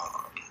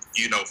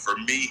 for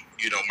me,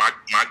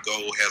 my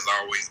goal has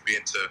always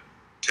been to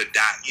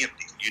die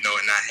empty, and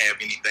not have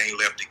anything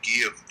left to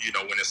give,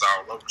 when it's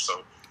all over.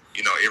 So,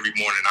 every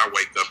morning I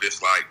wake up,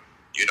 it's like,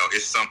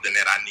 it's something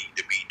that I need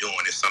to be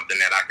doing. It's something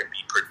that I can be,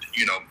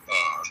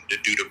 to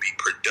do to be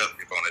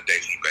productive on a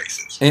daily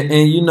basis.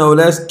 And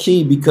that's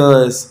key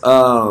because,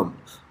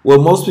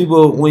 most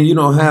people, when you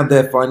don't have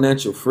that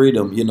financial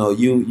freedom,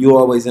 you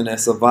always in that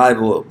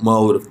survival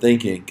mode of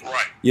thinking,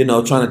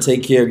 right. Trying to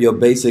take care of your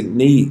basic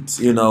needs,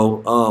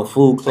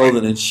 food,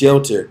 clothing, and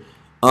shelter.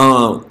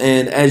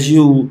 And as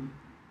you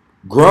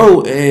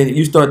grow and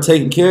you start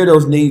taking care of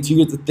those needs, you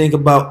get to think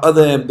about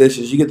other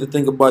ambitions. You get to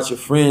think about your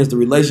friends, the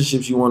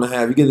relationships you want to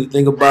have. You get to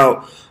think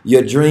about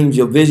your dreams,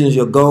 your visions,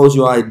 your goals,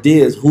 your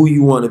ideas, who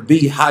you want to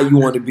be, how you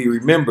want to be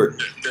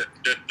remembered.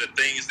 The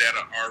things that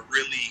are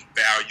really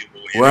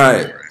valuable.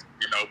 Right.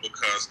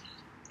 Because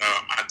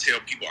I tell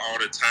people all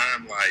the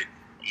time, like,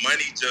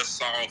 money just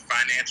solves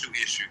financial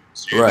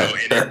issues. Right.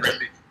 And it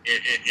really,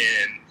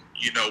 and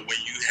when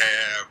you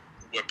have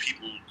what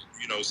people,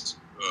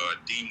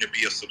 deem to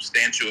be a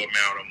substantial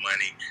amount of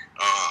money,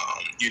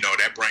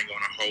 that bring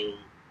on a whole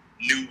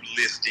new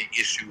listing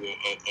issue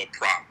of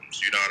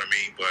problems. You know what I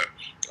mean? But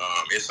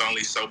it's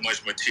only so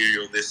much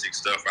materialistic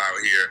stuff out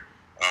here.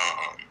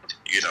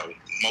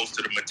 Most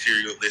of the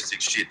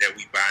materialistic shit that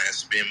we buy and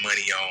spend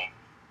money on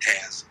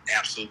has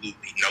absolutely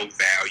no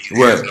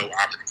value. Right. Has no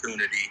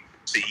opportunity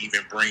to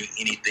even bring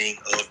anything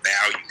of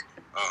value.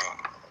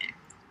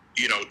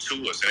 To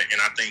us.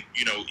 And I think,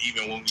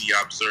 even when we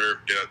observe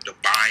the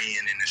buy-in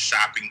and the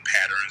shopping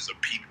patterns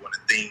of people and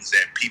the things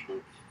that people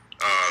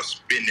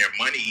spend their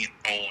money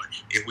on,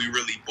 if we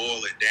really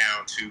boil it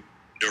down to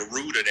the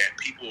root of that,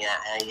 people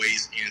are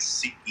always in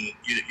seek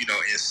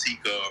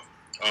of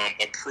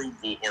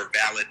approval or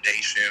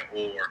validation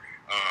or,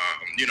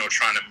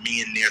 trying to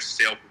mend their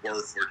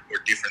self-worth or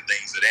different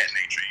things of that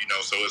nature,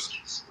 So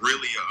it's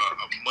really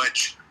a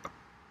much,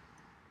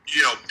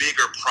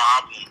 bigger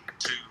problem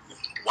to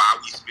why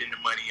we spend the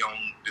money on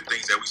the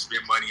things that we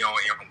spend money on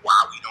and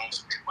why we don't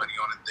spend money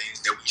on the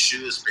things that we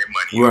should spend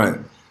money on. Right.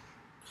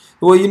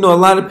 Well, a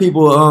lot of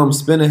people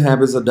spending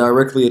habits are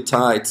directly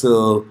tied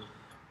to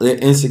their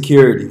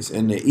insecurities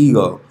and their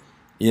ego,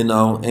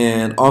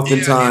 and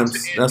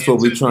oftentimes that's what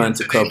we're trying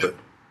to cover.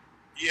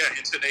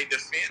 In today's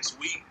defense,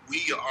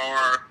 we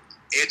are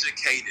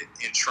educated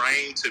and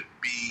trained to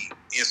be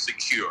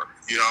insecure,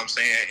 you know what I'm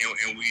saying?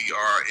 And we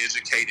are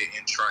educated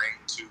and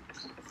trained to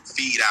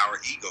feed our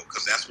ego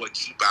because that's what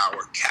keep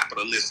our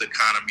capitalist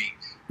economy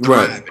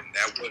thriving.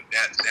 Right.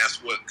 That's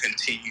what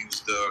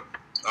continues the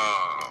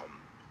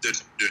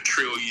 $1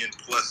 trillion+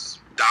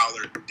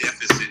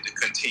 deficit to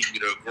continue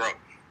to grow.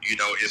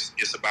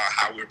 It's about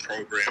how we're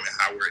programmed and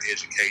how we're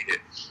educated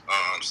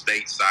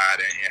stateside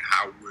and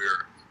how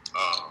we're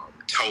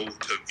told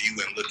to view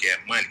and look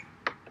at money.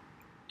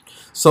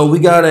 So we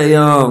got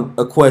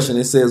a question.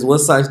 It says, what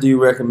sites do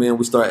you recommend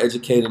we start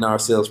educating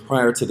ourselves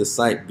prior to the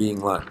site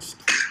being launched?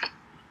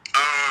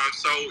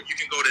 So you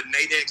can go to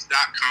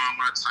nadex.com.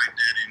 I type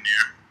that in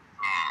there.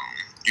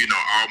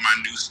 All my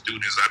new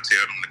students, I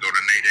tell them to go to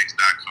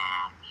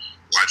nadex.com,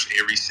 watch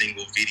every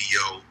single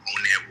video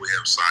on that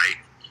website.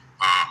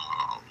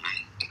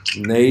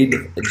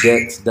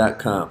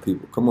 Nadex.com,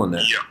 people. Come on now.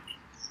 Yeah.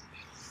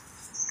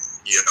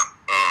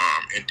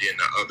 And then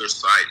the other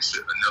site,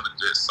 another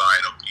good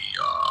site will be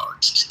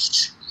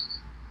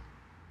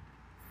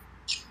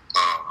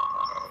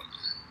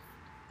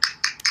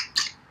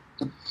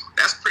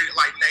that's pretty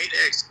like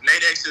Nadex.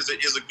 Nadex is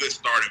a good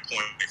starting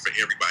point for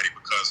everybody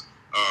because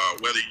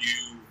whether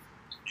you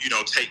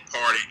take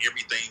part in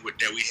everything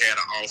that we had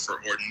to offer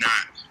or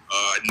not,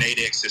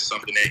 Nadex is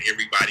something that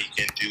everybody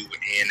can do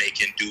and they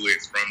can do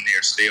it from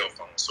their cell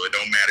phone. So it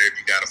don't matter if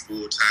you got a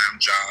full-time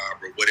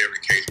job or whatever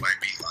the case might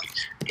be. Like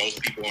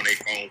most people on their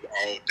phones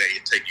all day.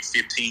 It take you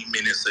 15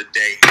 minutes a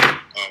day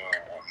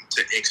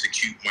to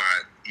execute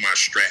my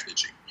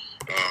strategy.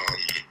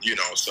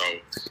 So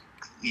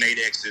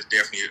Nadex is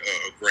definitely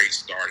a great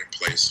starting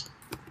place.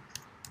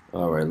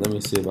 All right, let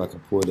me see if I can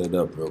pull that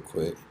up real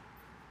quick.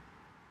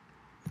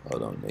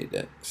 Hold on,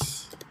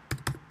 Nadex.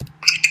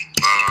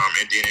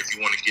 And then if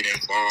you want to get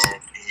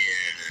involved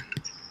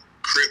in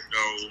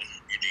crypto,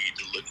 you need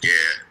to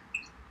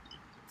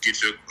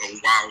get your a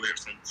wallet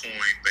from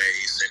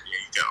Coinbase, and then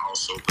you can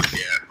also look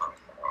at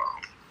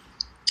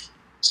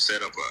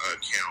set up an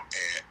account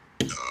at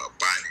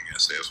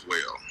Binance as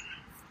well.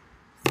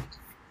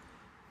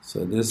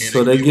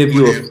 So they give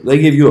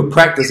you a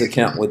practice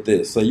account with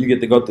this, so you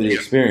get to go through the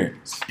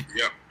experience.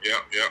 Yep.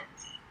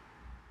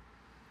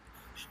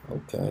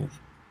 Okay.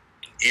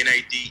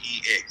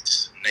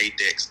 NADEX,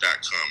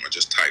 nadex.com. I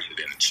just typed it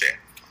in the chat.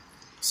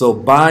 So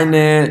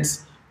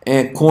Binance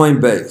and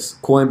Coinbase.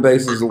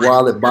 Coinbase is a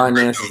wallet.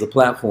 Binance is a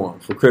platform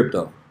for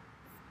crypto.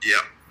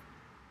 Yep.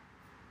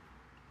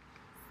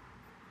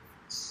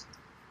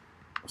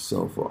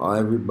 So for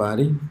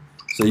everybody.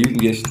 So you can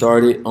get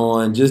started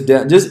on just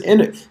that. The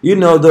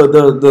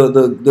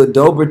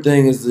doper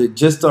thing is to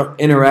just start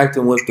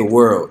interacting with the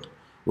world,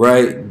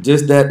 right?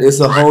 Just that it's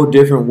a whole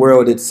different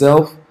world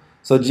itself.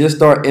 So just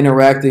start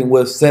interacting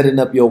with setting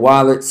up your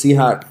wallet, see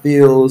how it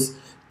feels,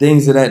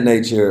 things of that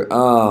nature.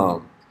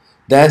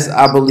 That's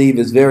I believe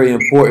is very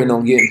important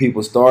on getting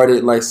people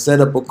started. Like set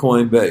up a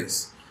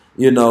Coinbase,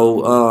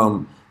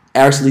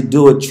 actually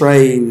do a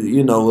trade,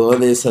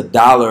 whether it's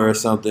 $1 or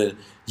something,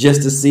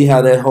 just to see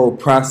how that whole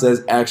process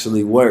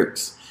actually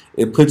works.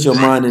 It puts your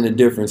mind in a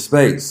different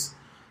space.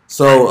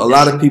 So a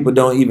lot of people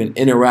don't even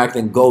interact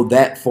and go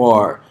that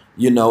far,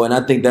 and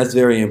I think that's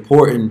very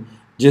important.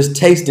 Just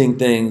tasting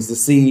things to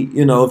see,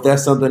 if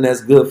that's something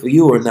that's good for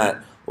you or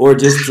not, or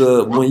just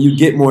when you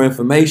get more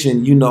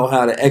information, you know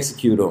how to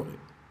execute on it.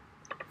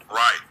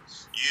 Right.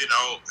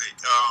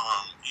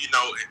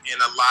 In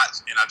a lot,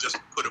 and I just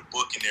put a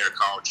book in there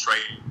called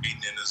Trading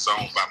in the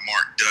Zone by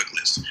Mark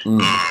Douglas.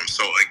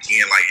 So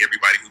again, like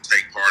everybody who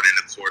take part in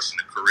the course and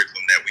the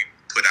curriculum that we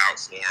put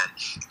out for them,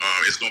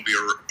 it's going to be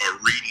a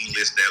reading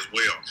list as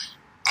well.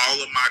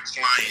 All of my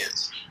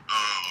clients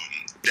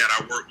that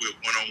I work with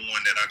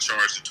one-on-one that I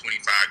charge the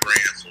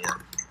 $25,000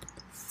 for,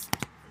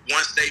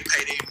 once they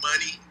pay their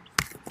money,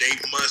 they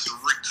must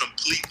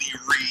completely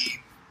read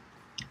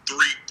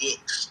 3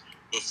 books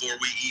before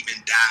we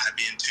even dive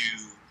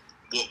into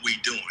what we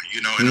doing,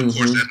 and of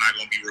course that's not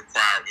going to be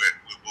required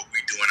with what we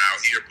doing out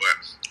here, but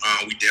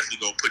we definitely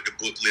going to put the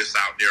book list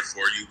out there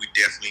for you. We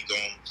definitely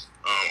going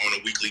on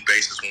a weekly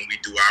basis when we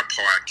do our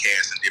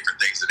podcast and different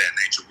things of that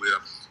nature,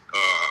 we'll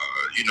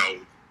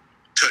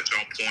touch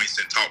on points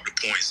and talk the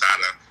points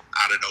out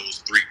of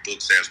those 3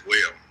 books as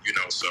well,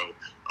 so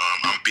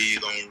I'm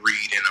big on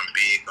reading. I'm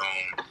big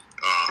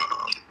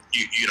on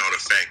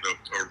the fact of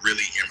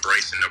really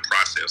embracing the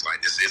process.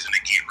 Like this isn't a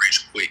get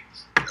rich quick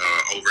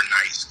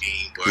overnight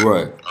scheme, but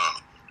what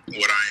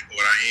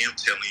I am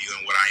telling you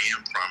and what I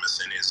am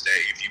promising is that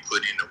if you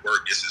put in the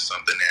work, this is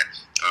something that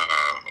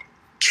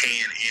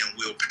can and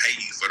will pay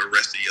you for the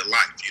rest of your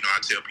life. I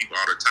tell people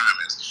all the time,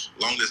 as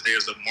long as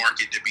there's a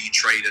market to be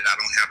traded, I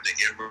don't have to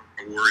ever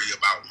worry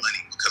about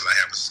money because I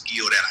have a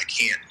skill that I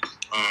can't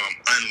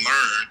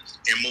unlearn,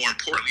 and more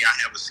importantly, I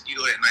have a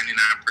skill that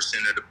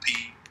 99% of the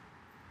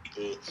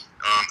people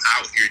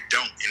out here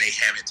don't, and they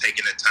haven't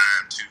taken the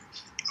time to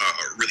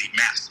really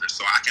master.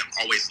 So I can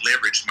always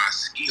leverage my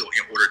skill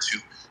in order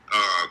to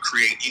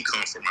create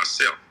income for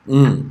myself.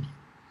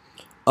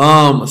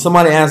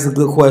 Somebody asked a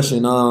good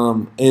question.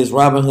 Is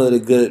Robinhood a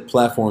good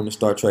platform to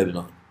start trading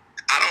on?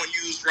 I don't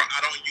use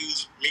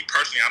me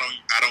personally. I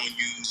don't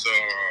use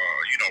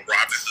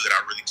Robinhood.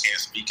 I really can't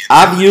speak.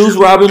 I've used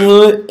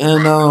Robinhood,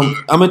 and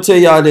I'm gonna tell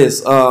y'all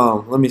this.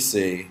 Let me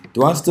see.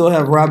 Do I still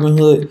have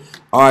Robinhood?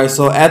 All right.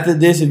 So after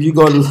this, if you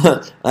go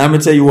to, I'm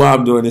gonna tell you why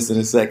I'm doing this in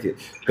a second.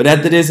 But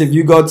after this, if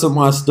you go to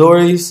my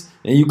stories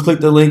and you click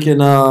the link in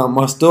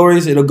my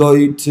stories, it'll go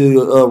you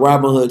to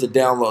Robinhood to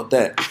download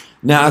that.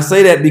 Now, I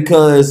say that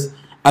because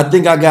I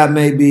think I got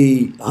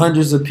maybe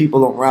hundreds of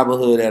people on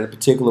Robinhood at a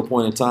particular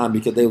point in time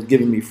because they were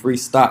giving me free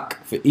stock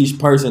for each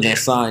person that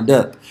signed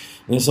up.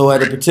 And so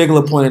at a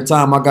particular point in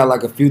time, I got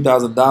like a few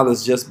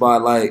 $1,000s just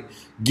by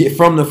get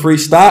from the free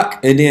stock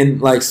and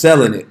then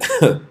selling it.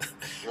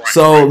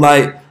 So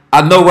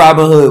I know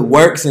Robinhood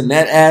works in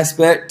that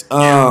aspect.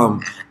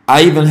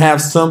 I even have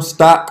some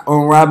stock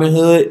on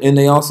Robinhood, and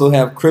they also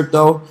have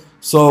crypto.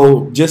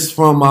 So just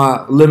from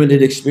my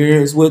limited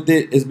experience with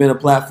it, it's been a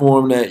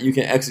platform that you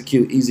can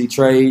execute easy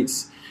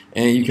trades,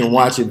 and you can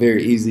watch it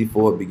very easy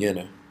for a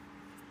beginner.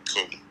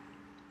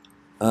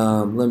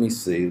 Let me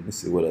see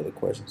what other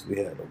questions we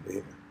had over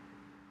here.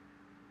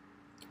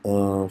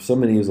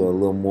 Some of these are a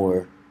little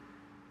more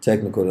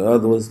technical than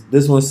others.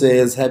 This one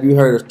says, have you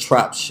heard of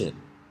Troption?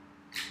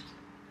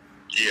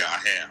 Yeah, I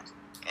have.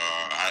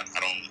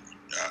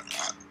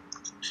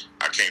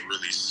 I can't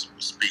really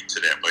speak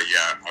to that, but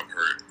yeah, I've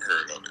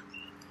heard of it.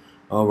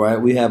 All right,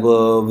 we have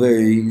a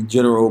very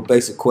general,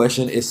 basic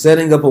question. Is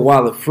setting up a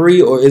wallet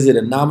free, or is it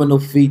a nominal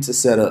fee to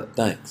set up?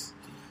 Thanks.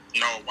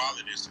 No,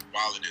 wallet is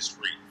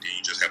free. Then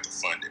you just have to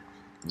fund it.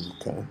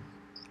 Okay.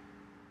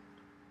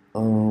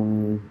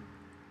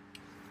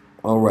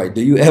 All right.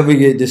 Do you ever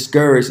get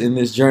discouraged in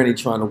this journey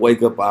trying to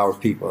wake up our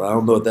people? I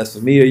don't know if that's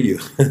for me or you.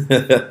 To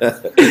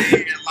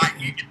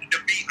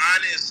be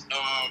honest,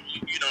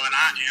 and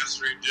I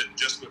answer it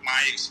just with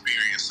my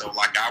experience. So,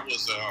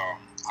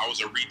 I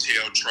was a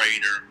retail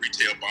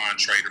bond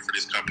trader for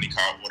this company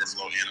called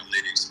Orderflow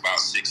Analytics about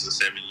 6 or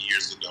 7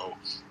 years ago,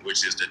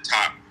 which is the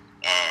top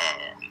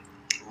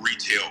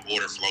retail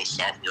order flow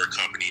software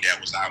company that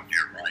was out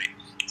there, right?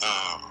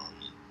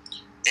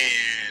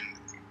 And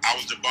I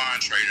was the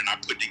bond trader, and I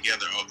put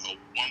together a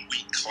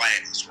 1-week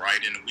class,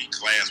 right? In the week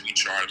class, we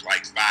charged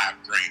 $5,000,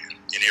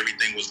 and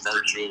everything was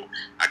virtual.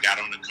 I got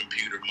on the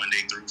computer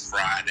Monday through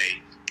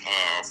Friday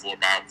for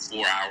about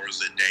 4 hours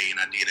a day, and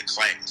I did a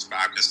class,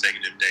 5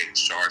 consecutive days,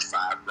 charged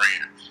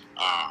 $5,000.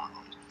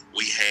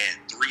 We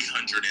had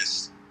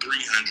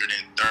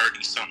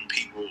 330 something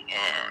people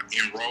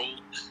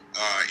enrolled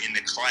in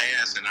the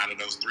class, and out of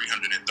those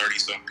 330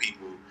 something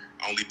people,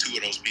 only 2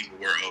 of those people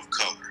were of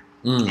color.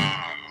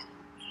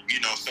 You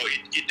know, so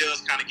it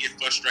does kind of get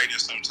frustrating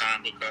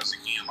sometimes because,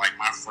 again, like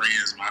my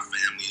friends, my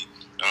family,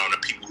 the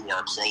people who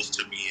are close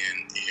to me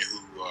and who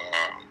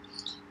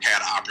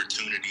had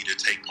opportunity to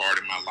take part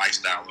in my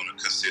lifestyle on a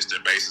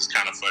consistent basis,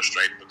 kind of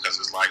frustrating because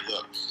it's like,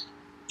 look,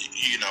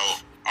 you know,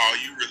 all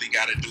you really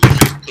got to do is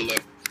just pull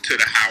up to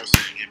the house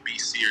and be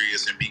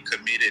serious and be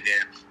committed,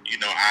 and you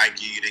know, I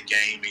give you the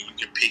game and you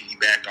can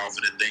piggyback off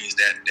of the things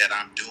that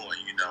I'm doing,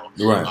 you know.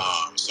 Right.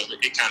 So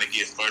it kind of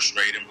gets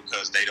frustrating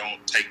because they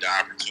don't take the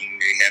opportunity,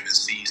 they haven't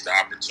seized the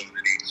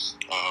opportunity.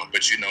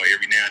 But you know,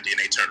 every now and then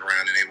they turn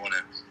around and they want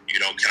to, you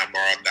know, can I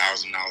borrow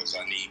 $1,000? I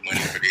need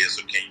money for this,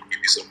 or can you give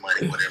me some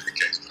money? Whatever the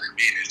case might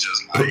be. And it's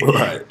just like,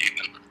 right.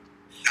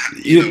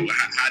 You know,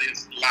 how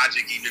does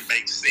logic even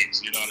make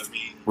sense? You know what I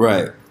mean?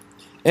 Right.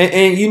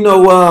 And you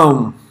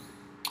know,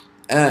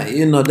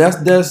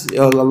 that's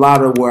a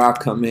lot of where I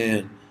come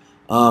in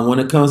when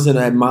it comes to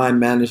that mind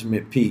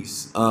management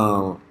piece,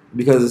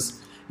 because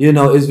you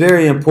know it's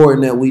very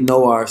important that we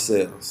know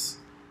ourselves,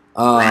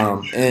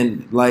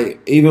 and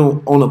like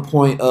even on the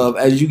point of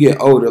as you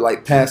get older,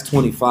 like past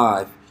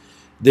 25,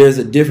 there's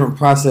a different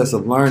process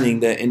of learning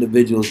that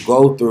individuals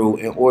go through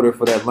in order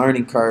for that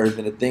learning curve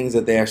and the things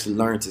that they actually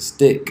learn to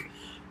stick,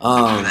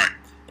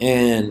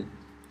 and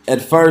at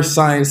first,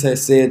 science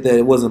has said that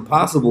it wasn't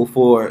possible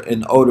for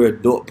an older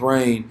adult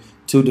brain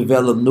to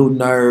develop new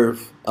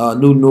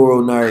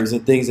neural nerves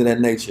and things of that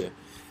nature.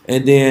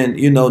 And then,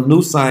 you know,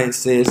 new science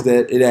says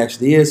that it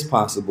actually is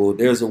possible.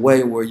 There's a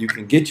way where you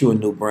can get you a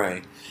new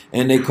brain,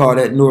 and they call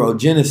that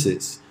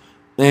neurogenesis.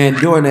 And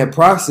during that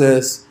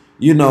process,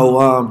 you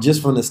know,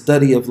 just from the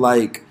study of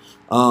like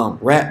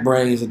rat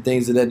brains and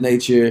things of that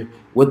nature,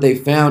 what they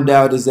found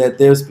out is that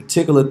there's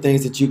particular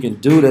things that you can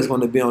do that's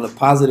going to be on the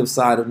positive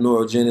side of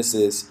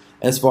neurogenesis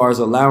as far as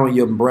allowing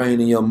your brain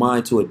and your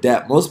mind to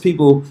adapt. Most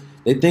people,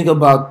 they think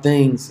about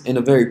things in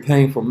a very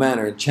painful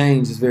manner, and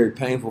change is very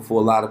painful for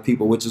a lot of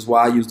people, which is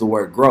why I use the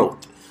word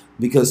growth.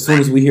 Because as soon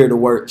as we hear the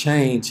word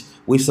change,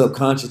 we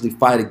subconsciously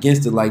fight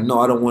against it like,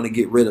 no, I don't want to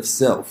get rid of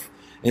self,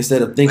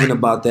 instead of thinking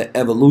about that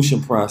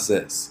evolution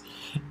process.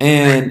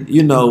 And,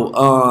 you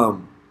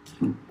know,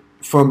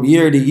 from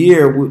year to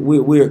year,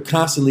 we're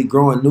constantly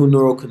growing new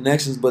neural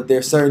connections, but there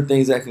are certain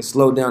things that can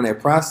slow down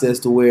that process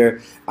to where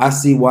I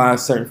see why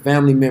certain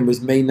family members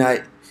may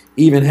not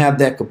even have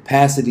that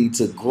capacity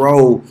to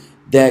grow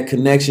that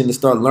connection to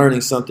start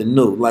learning something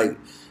new. Like,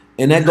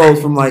 and that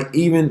goes from like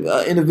even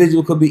an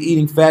individual could be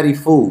eating fatty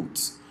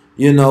foods,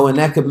 you know, and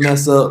that could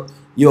mess up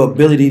your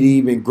ability to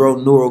even grow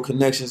neural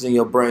connections in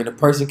your brain. A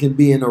person can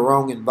be in the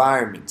wrong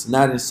environments,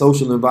 not in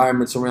social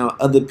environments around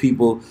other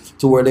people,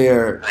 to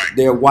where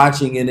they're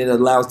watching, and it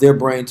allows their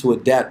brain to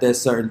adapt that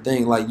certain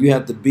thing. Like you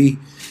have to be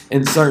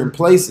in certain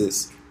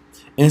places.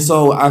 And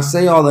so I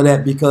say all of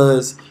that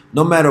because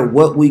no matter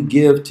what we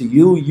give to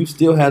you, you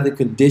still have to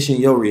condition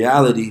your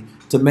reality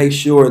to make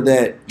sure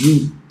that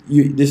you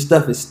this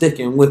stuff is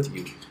sticking with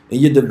you. And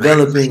you're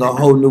developing a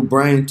whole new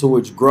brain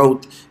towards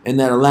growth, and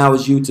that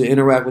allows you to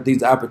interact with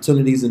these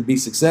opportunities and be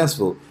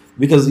successful.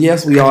 Because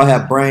yes, we all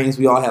have brains,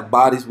 we all have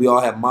bodies, we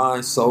all have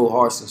minds, soul,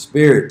 hearts, and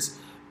spirits.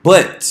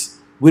 But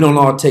we don't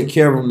all take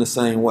care of them the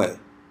same way.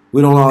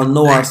 We don't all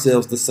know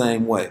ourselves the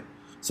same way.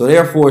 So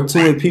therefore,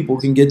 two people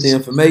can get the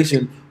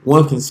information.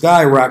 One can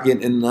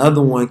skyrocket, and the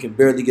other one can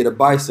barely get a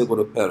bicycle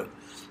to pedal.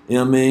 You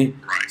know what I mean?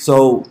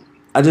 So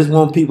I just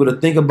want people to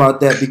think about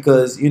that,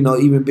 because, you know,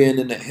 even being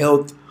in the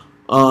health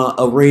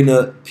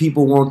arena,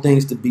 people want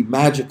things to be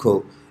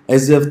magical,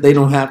 as if they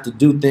don't have to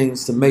do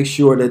things to make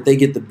sure that they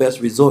get the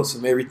best results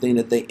from everything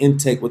that they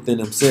intake within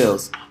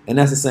themselves. And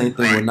that's the same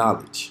thing with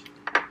knowledge.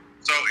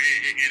 So,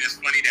 and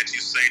it's funny that you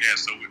say that.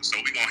 So we're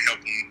gonna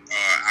help them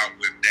out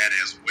with that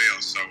as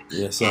well. So,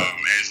 yes, sir.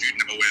 As you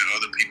know, and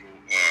other people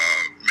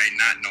may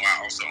not know,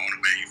 I also own a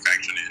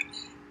manufacturing and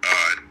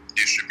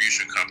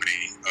distribution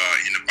company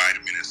in the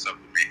vitamin and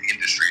supplement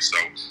industry.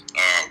 So,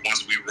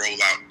 once we roll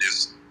out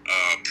this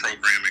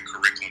program and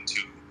curriculum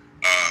to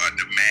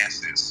the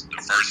masses,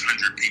 the first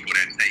 100 people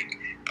that take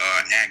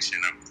action,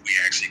 we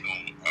actually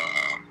gonna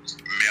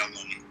mail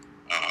them.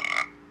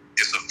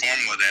 It's a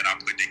formula that I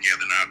put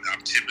together, and I'm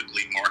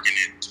typically market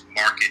it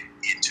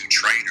to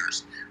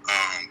traders,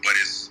 but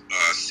it's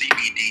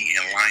CBD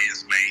and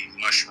lion's mane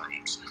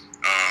mushrooms.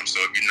 So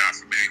if you're not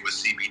familiar with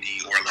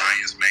CBD or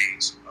lion's mane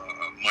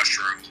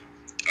mushroom,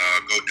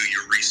 go do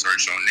your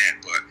research on that.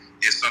 But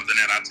it's something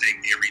that I take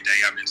every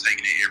day. I've been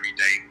taking it every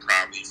day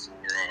probably for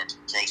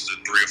close to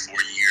 3 or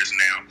 4 years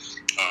now.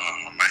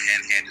 I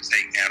hadn't had to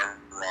take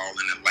Adderall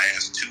in the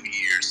last 2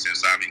 years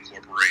since I've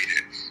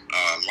incorporated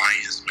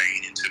lion's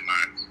mane into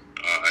my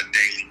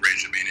daily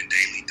regimen and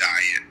daily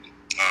diet.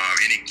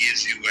 And it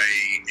gives you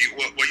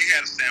you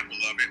had a sample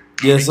of it.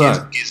 Yes, sir.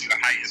 It gives you a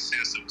heightened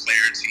sense of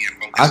clarity and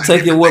focus. I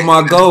take it with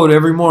my gold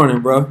every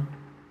morning, bro.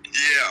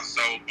 Yeah,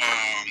 so,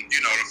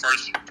 you know, the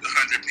first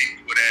 100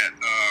 people that,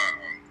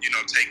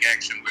 take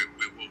action with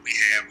what we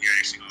have, we're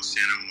actually going to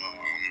send them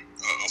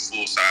a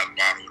full-size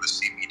bottle of the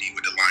CBD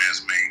with the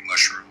lion's mane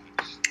mushroom,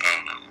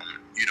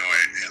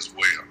 as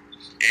well.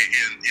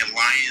 and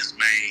lion's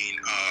mane,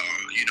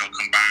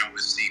 combined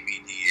with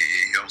CBD,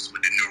 it helps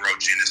with the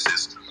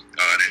neurogenesis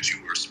that you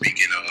were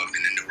speaking of,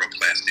 and the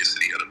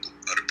neuroplasticity of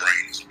the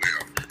brain as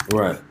well.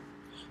 Right.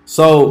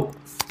 So,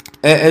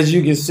 as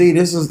you can see,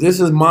 this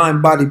is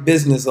mind body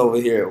business over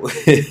here.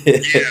 Absolutely.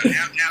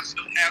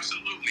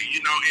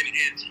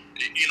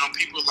 And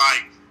people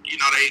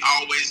they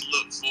always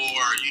look for,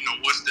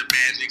 what's the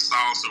magic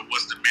sauce or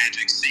what's the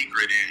magic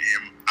secret.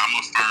 And I'm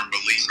a firm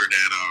believer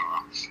that,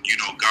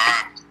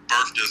 God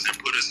birthed us and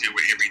put us here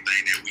with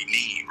everything that we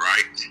need,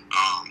 right?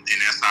 And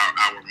that's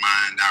our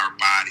mind, our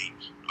body,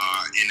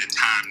 in the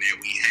time that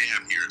we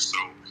have here. So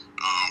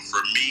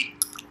for me,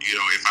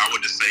 if I were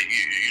to say,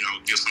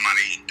 give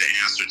somebody the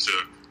answer to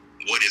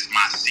what is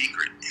my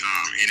secret,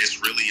 and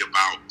it's really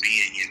about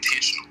being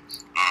intentional.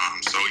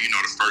 So,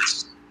 the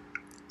first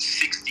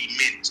 60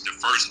 minutes, the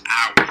first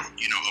hour,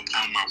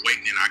 upon my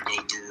awakening, I go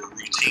through a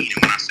routine.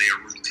 And when I say a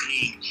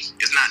routine,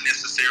 it's not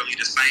necessarily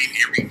the same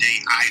every day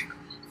either.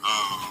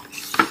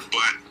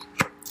 But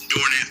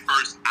during that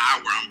first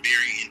hour, I'm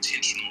very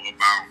intentional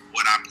about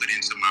what I put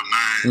into my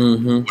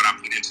mind, what I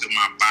put into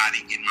my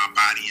body, getting my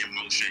body in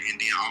motion, and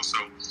then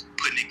also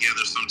putting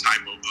together some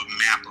type of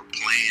map or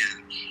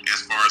plan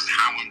as far as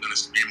how I'm going to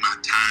spend my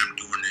time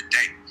during the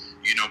day.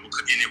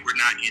 Because if we're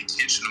not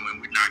intentional and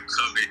we're not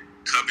coveting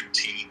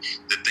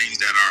the things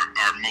that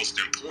are most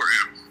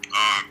important,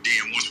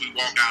 then once we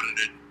walk out of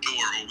the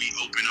door or we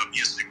open up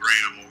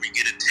Instagram or we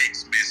get a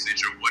text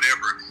message or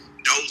whatever,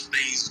 those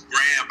things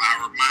grab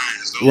our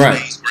minds, those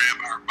things grab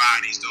our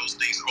bodies, those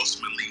things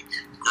ultimately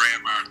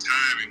grab our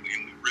time,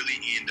 and we really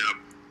end up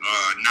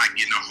not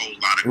getting a whole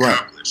lot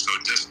accomplished. So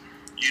just,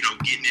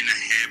 getting in the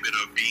habit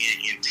of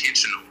being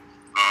intentional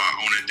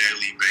on a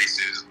daily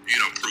basis,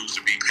 proves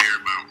to be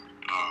paramount.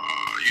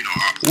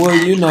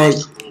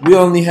 We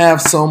only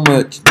have so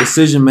much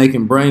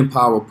decision-making brain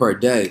power per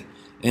day.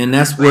 And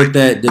that's what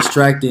that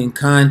distracting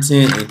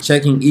content and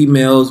checking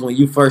emails when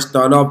you first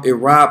start off, it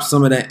robs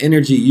some of that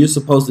energy you're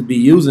supposed to be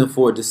using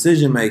for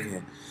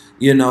decision-making.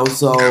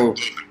 So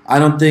I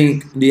don't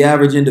think the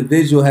average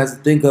individual has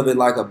to think of it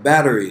like a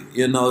battery.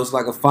 It's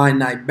like a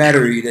finite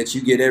battery that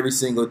you get every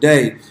single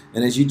day.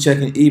 And as you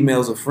checking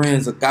emails of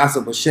friends or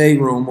gossip or shade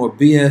room or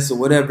BS or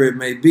whatever it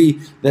may be,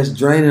 that's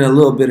draining a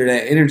little bit of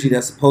that energy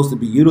that's supposed to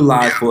be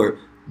utilized for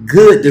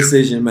good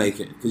decision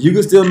making. Because you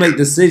can still make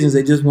decisions,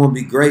 they just won't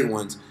be great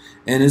ones.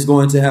 And it's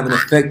going to have an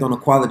effect on the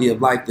quality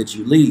of life that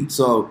you lead.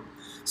 So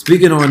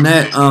speaking on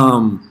that,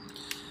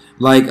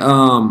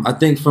 I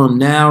think from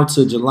now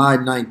to July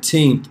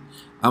 19th,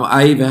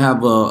 I even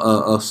have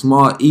a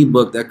small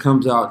ebook that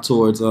comes out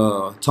towards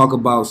talk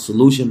about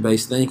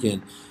solution-based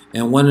thinking.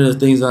 And one of the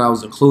things that I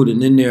was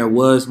including in there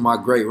was my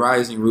great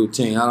rising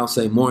routine. I don't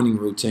say morning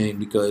routine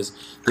because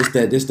this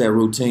that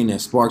routine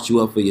that sparks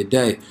you up for your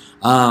day.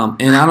 And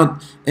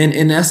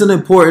that's an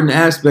important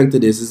aspect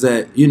of this is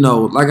that,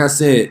 like I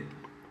said,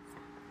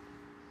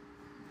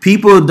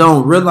 people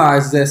don't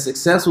realize that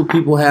successful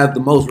people have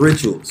the most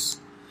rituals.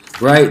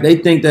 Right? They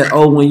think that,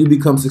 when you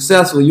become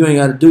successful, you ain't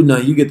got to do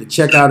nothing. You get to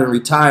check out and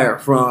retire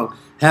from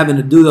having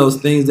to do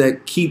those things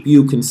that keep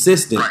you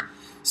consistent.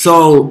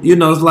 So,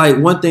 it's like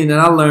one thing that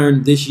I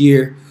learned this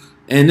year,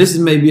 and this is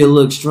maybe a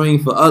little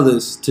extreme for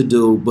others to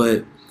do,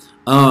 but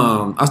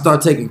I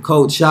started taking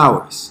cold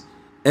showers.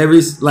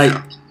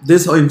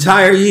 This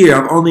entire year,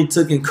 I've only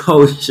taken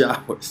cold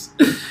showers.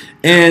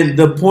 And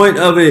the point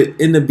of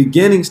it in the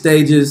beginning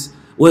stages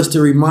was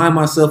to remind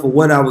myself of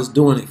what I was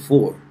doing it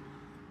for.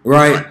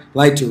 Right?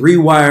 Like to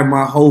rewire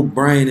my whole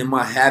brain and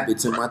my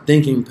habits and my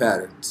thinking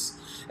patterns.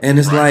 And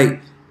it's like,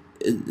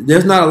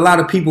 there's not a lot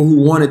of people who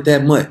want it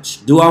that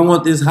much. Do I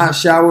want this hot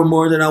shower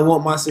more than I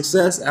want my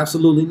success?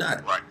 Absolutely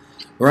not.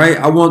 Right?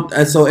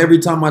 And so every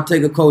time I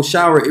take a cold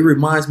shower, it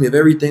reminds me of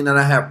everything that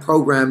I have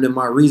programmed and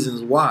my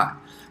reasons why.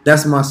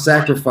 That's my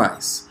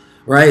sacrifice.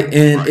 Right?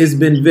 And it's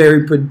been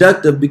very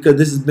productive because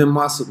this has been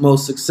my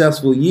most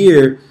successful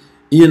year,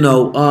 in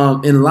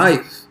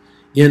life.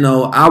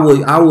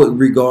 I would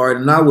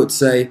regard and I would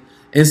say,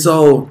 and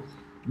so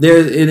and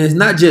it's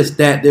not just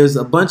that. There's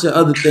a bunch of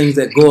other things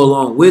that go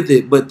along with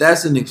it, but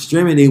that's an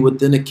extremity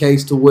within the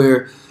case to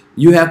where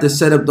you have to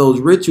set up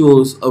those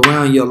rituals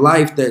around your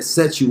life that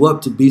set you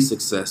up to be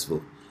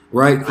successful,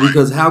 right?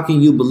 Because how can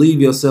you believe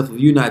yourself if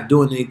you're not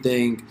doing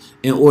anything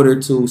in order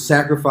to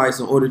sacrifice,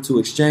 in order to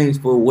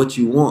exchange for what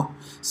you want?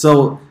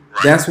 So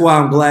that's why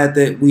I'm glad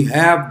that we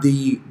have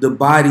the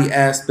body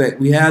aspect,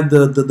 we have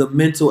the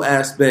mental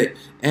aspect,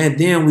 and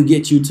then we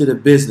get you to the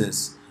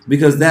business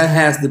because that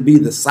has to be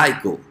the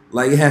cycle.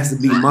 Like it has to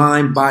be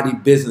mind, body,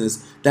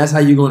 business. That's how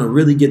you're going to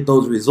really get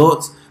those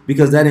results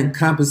because that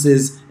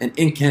encompasses an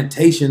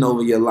incantation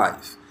over your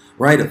life,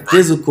 right? The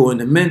physical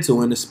and the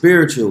mental and the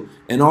spiritual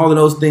and all of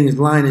those things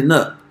lining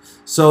up.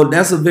 So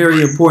that's a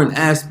very important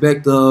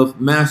aspect of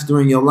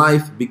mastering your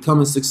life,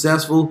 becoming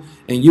successful,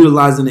 and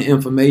utilizing the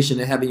information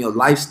and having your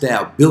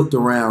lifestyle built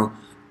around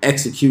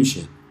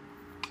execution.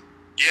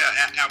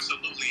 Yeah,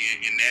 absolutely.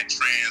 And that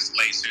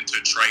translates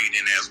into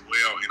trading as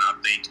well. And I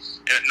think,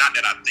 not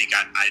that I think,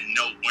 I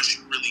know once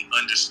you really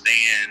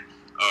understand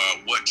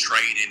what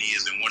trading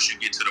is, and once you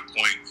get to the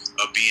point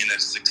of being a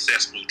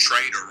successful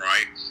trader,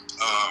 right,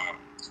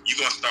 you're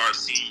gonna start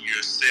seeing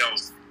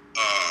yourself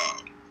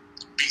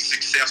be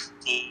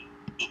successful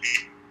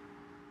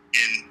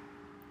in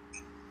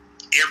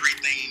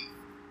everything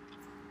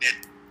that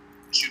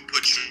you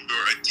put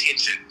your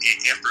attention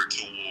and effort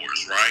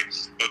towards, right?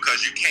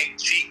 Because you can't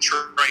cheat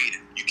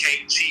trading, you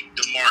can't cheat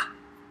the market.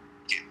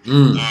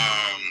 And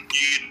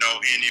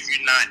if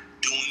you're not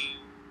doing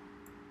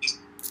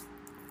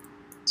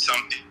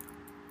something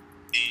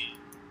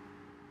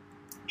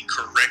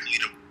correctly,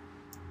 the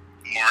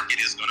market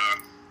is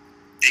gonna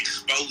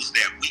expose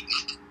that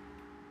weakness.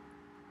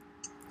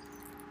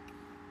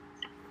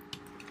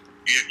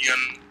 You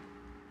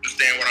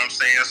understand what I'm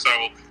saying? So,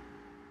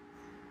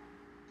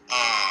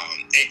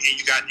 and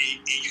you got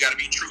to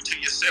be true to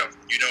yourself,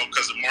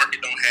 because the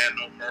market don't have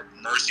no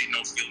mercy,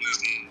 no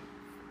feelings,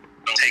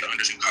 don't take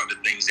ownership of the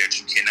things that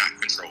you cannot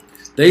control.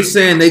 They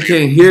saying they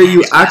can't hear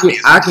you. I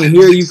can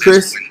hear you,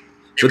 Chris.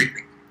 But,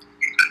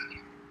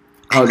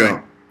 hold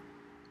on.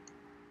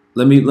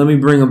 Let me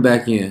bring them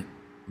back in,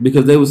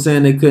 because they were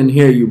saying they couldn't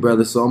hear you,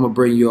 brother. So I'm gonna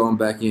bring you on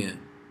back in.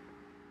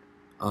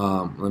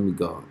 Let me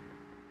go.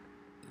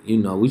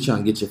 We trying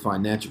to get your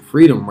financial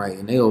freedom right,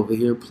 and they over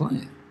here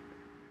playing.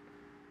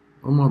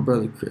 Where my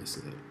brother Chris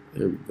at?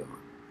 There we go.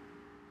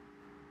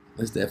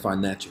 That's that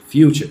financial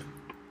future.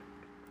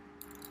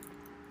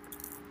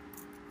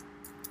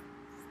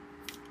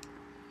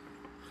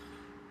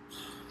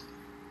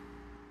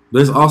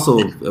 There's also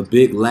a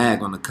big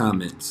lag on the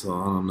comments, so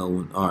I don't know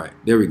when. All right,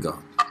 there we go.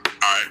 All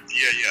right,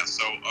 yeah.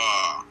 So,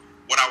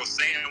 what I was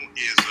saying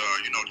is,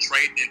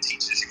 trading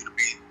teaches you to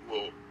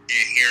will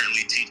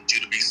inherently teach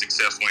you to be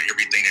successful in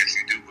everything that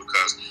you do,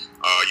 because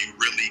you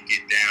really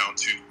get down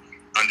to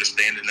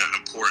understanding the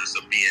importance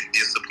of being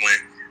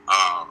disciplined,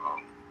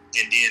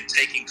 and then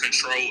taking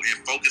control and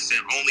focusing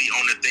only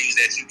on the things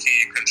that you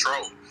can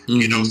control.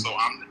 Mm-hmm. So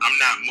I'm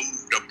not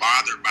moved or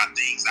bothered by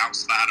things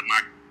outside of my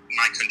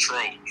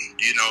control,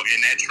 and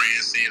that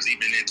transcends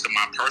even into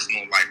my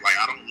personal life. Like,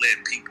 I don't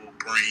let people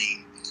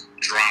bring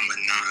drama,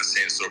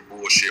 nonsense, or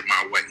bullshit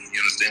my way. You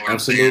understand what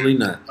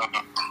Absolutely I'm saying? Absolutely not.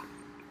 not.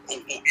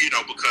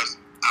 Because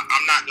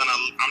I'm not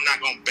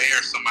gonna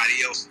bear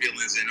somebody else's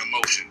feelings and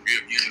emotion.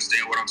 You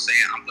understand what I'm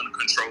saying? I'm gonna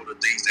control the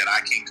things that I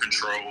can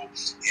control,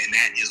 and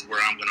that is where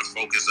I'm gonna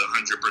focus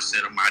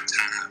 100% of my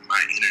time, my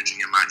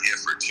energy, and my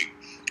effort to.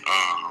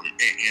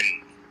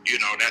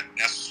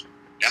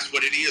 That's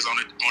what it is on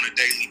a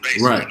daily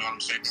basis. Right. You know what I'm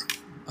saying?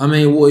 I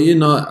mean,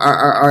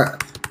 well,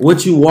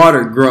 what you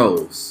water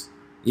grows.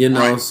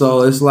 Right.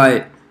 So it's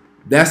like,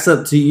 that's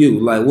up to you.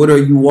 Like, what are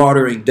you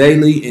watering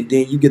daily, and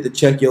then you get to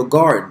check your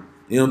garden.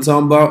 You know what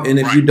I'm talking about? And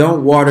if you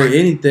don't water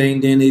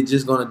anything, then it's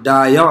just gonna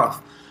die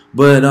off.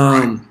 But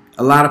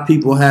a lot of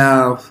people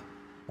have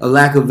a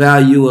lack of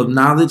value of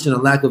knowledge and a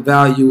lack of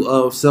value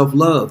of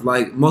self-love.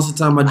 Like, most of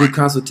the time I do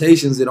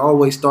consultations, it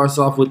always starts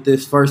off with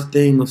this first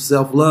thing of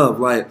self-love.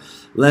 Like,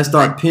 let's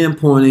start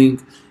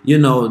pinpointing,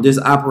 this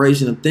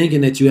operation of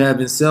thinking that you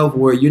have in self,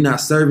 where you're not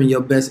serving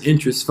your best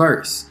interests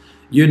first.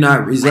 You're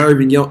not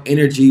reserving your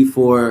energy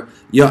for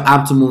your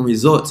optimum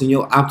results and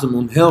your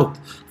optimum health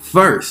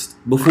first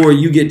before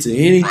you get to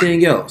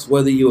anything else.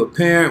 Whether you're a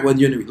parent, whether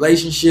you're in a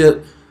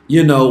relationship,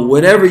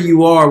 whatever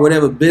you are,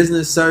 whatever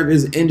business,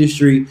 service,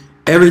 industry,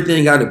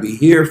 everything got to be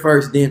here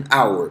first, then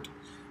outward,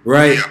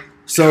 right? Yeah.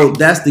 So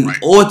that's the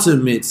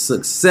ultimate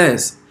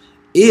success,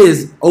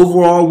 is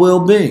overall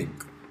well-being.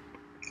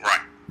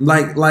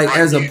 Right. Like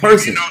as a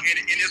person. And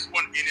it's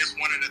one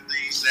of the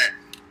things that,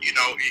 and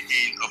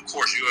of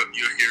course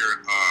you'll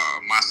hear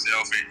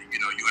myself and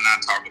you and I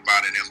talk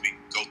about it as we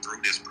go through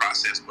this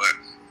process, but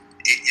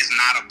it's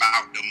not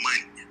about the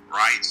money,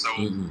 right? So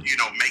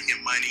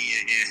making money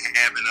and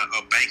having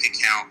a bank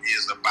account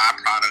is a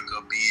byproduct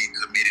of being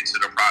committed to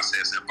the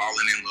process and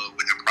falling in love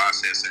with the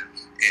process and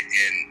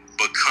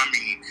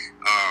becoming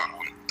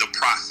the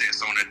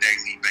process on a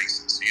daily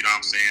basis. You know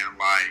what I'm saying?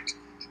 Like,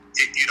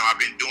 I've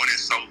been doing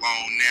it so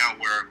long now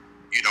where,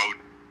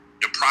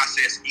 the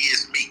process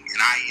is me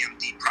and I am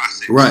the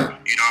process. Right.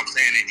 You know what I'm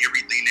saying? And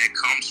everything that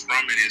comes from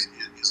it is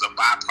a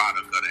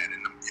byproduct of that.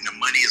 And the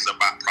money is a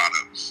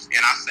byproduct. And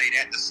I say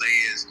that to say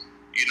is,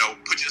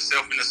 put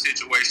yourself in a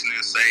situation and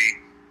say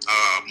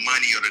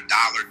money or the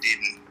dollar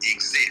didn't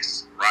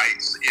exist, right?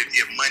 So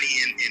if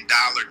money and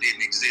dollar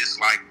didn't exist,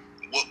 like,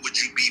 what would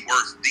you be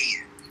worth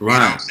then? Right.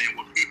 You know what I'm saying?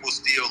 Will people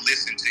still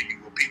listen to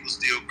you? Will people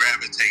still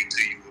gravitate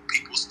to you? Will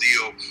people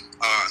still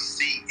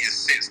see and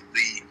sense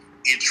the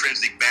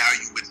intrinsic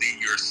value within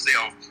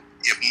yourself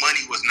if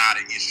money was not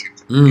an issue?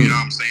 You know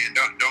what I'm saying?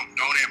 Don't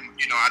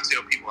I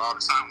tell people all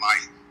the time,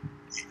 like,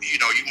 you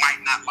might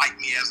not like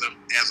me as a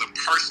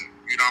person,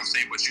 you know what I'm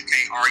saying, but you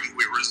can't argue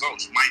with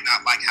results. You might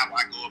not like how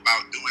I go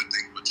about doing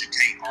things, but you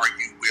can't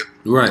argue with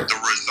the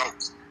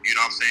results. You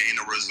know what I'm saying? And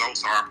the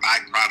results are a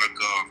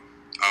byproduct of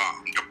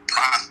the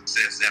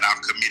process that I've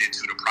committed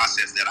to, the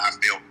process that I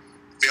fell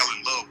in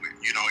love with,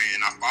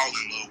 and I fall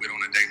in love with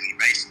on a daily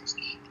basis.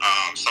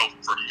 So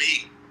for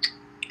me,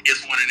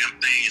 it's one of them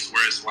things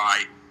where it's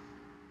like,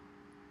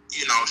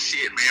 you know,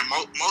 shit, man.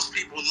 Most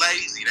people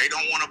lazy. They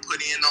don't want to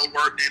put in no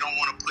work. They don't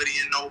want to put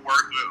in no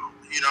work.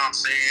 You know what I'm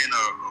saying?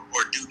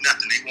 Or do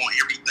nothing. They want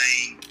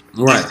everything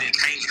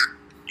instantaneous.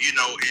 You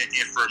know,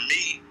 and for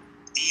me,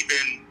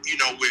 even, you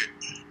know, with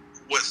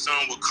what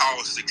some would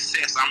call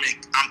success,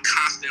 I'm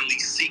constantly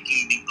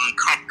seeking the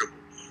uncomfortable.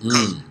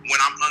 Because when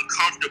I'm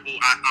uncomfortable,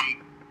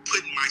 I'm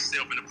putting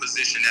myself in a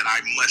position that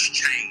I must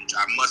change.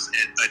 I must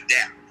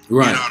adapt.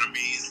 Right. You know what I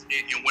mean?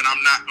 And when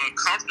I'm not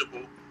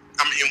uncomfortable,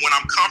 when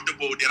I'm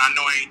comfortable, then I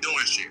know I ain't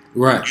doing shit.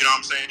 Right. You know what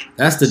I'm saying?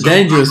 That's the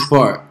dangerous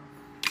part.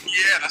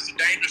 Yeah, that's the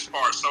dangerous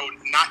part. So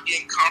not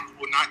getting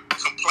comfortable, not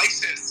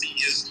complacency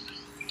is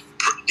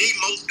the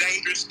most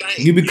dangerous thing.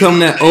 You become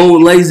that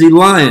old lazy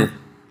lion.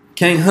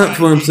 Can't hunt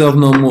for himself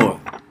no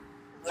more.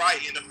 Right,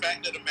 and the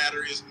fact of the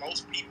matter is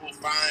most people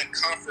find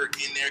comfort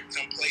in their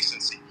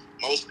complacency.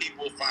 Most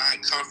people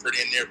find comfort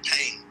in their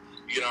pain.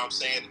 You know what I'm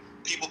saying?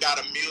 People got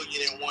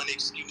 1,000,001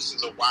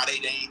 excuses of why they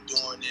ain't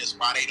doing this,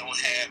 why they don't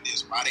have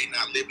this, why they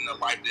not living the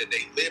life that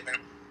they living.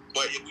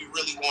 But if we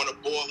really want to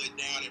boil it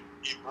down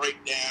and break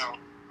down,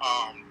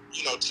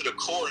 you know, to the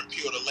core and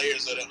peel the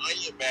layers of the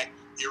onion back,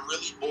 it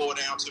really boils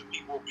down to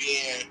people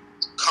being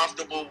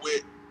comfortable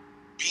with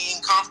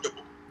being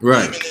comfortable.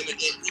 Right.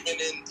 Even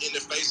in the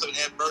face of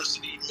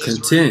adversity,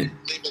 Content.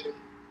 misery,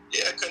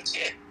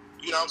 content.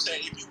 You know what I'm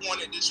saying? If you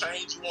wanted to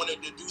change, you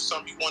wanted to do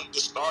something, you wanted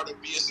to start a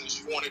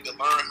business, you wanted to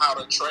learn how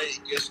to trade,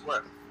 guess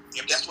what?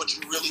 If that's what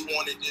you really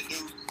wanted to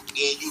do,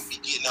 then you'd be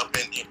getting up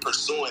and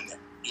pursuing that.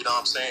 You know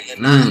what I'm saying?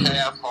 And not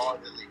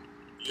half-heartedly.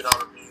 You know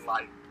what I mean?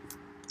 Like,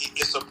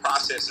 it's a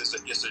process, it's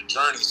a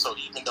journey. So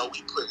even though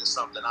we putting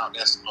something out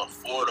that's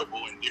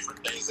affordable and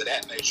different things of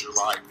that nature,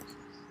 like,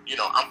 you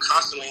know, I'm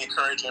constantly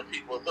encouraging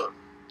people, look,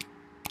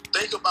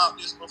 think about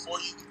this before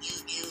you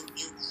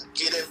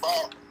get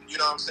involved. You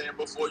know what I'm saying?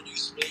 Before you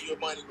spend your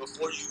money,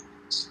 before you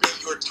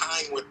spend your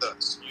time with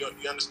us. You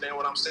understand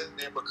what I'm saying?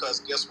 Because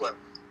guess what?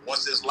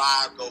 Once this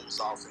live goes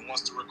off and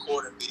once the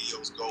recording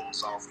videos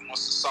goes off and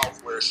once the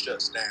software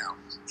shuts down,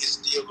 it's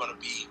still going to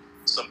be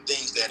some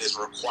things that is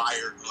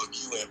required of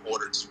you in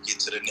order to get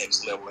to the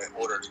next level, in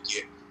order to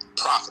get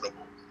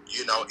profitable.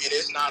 You know, and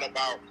it's not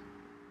about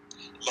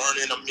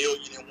learning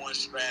 1,000,001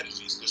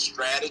 strategies. The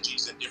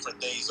strategies and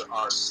different things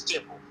are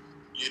simple.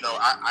 You know,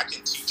 I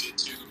can teach it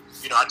to,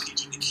 you know, I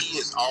teach it to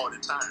kids all the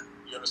time.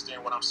 You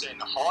understand what I'm saying?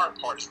 The hard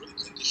part is really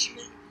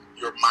conditioning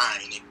your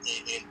mind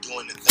and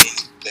doing the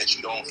things that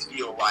you don't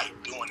feel like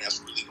doing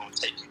that's really going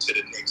to take you to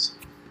the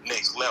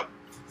next level.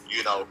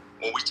 You know,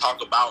 when we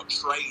talk about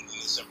trading,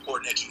 it's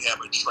important that you have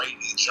a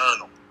trading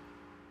journal.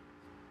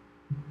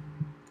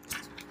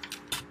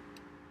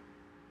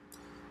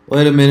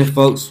 Wait a minute,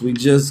 folks. We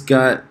just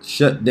got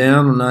shut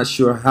down. I'm not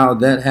sure how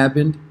that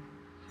happened.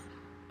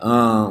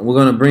 We're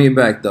going to bring it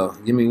back, though.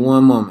 Give me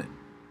one moment.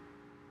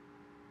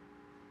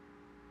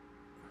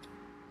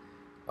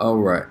 All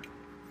right.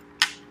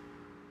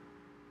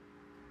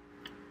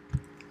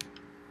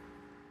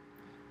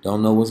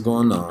 Don't know what's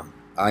going on.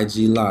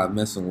 IG Live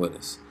messing with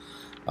us.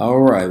 All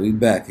right, we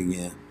back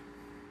again.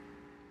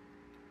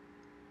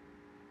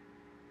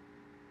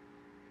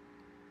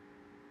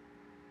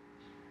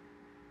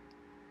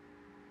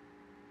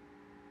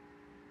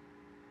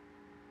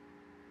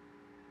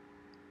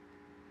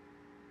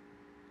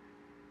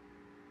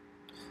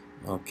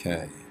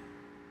 Okay.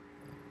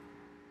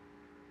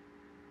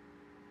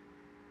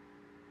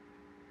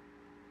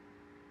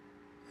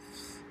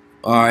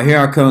 All right, here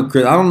I come,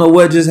 Chris. I don't know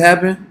what just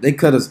happened. They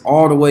cut us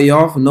all the way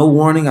off, no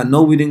warning. I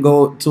know we didn't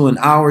go to an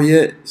hour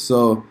yet,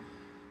 so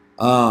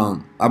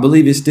I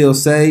believe it's still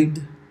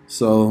saved.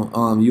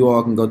 So you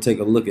all can go take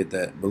a look at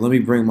that. But let me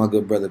bring my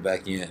good brother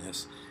back in.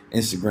 His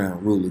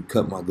Instagram rudely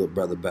cut my good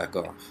brother back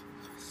off.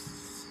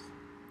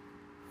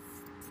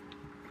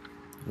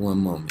 One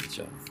moment,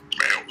 y'all.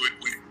 Man,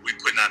 we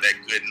putting out that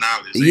good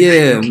knowledge.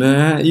 Yeah,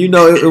 man. You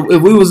know,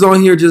 if we was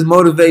on here just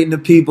motivating the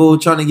people,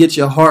 trying to get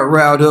your heart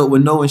riled up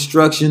with no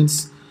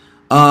instructions,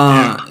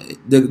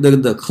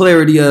 the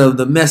clarity of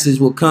the message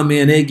will come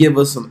in. They give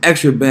us some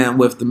extra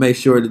bandwidth to make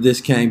sure that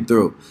this came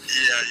through.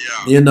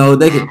 Yeah. You know,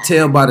 they could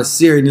tell by the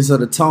seriousness of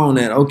the tone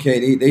that,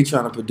 okay, they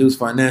trying to produce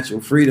financial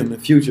freedom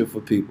and future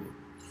for people.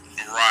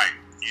 Right.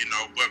 You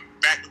know, but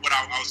back to what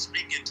I was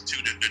speaking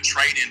to, the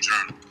trading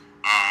journal.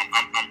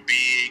 I'm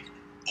big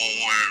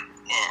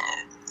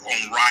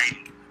on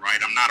writing, right?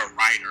 I'm not a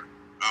writer,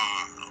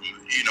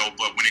 you know,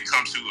 but when it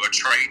comes to a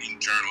trading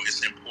journal,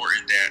 it's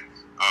important that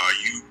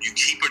you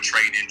keep a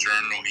trading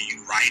journal and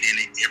you write in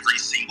it every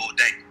single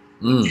day.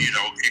 You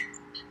know,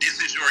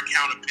 this is your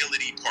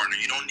accountability partner.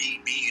 You don't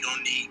need me. You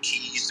don't need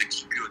keys to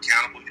keep you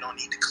accountable. You don't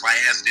need the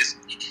class.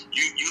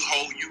 You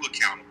hold you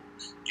accountable.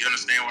 You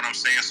understand what I'm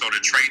saying? So the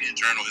trading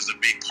journal is a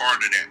big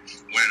part of that.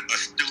 When a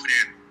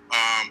student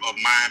of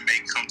mine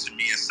may come to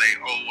me and say,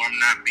 oh, I'm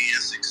not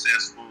being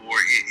successful, or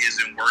it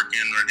isn't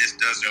working, or this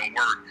doesn't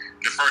work,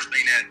 the first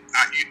thing that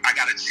I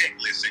got a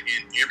checklist, and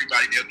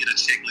everybody, they'll get a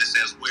checklist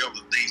as well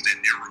of things that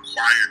they're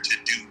required to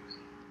do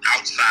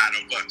outside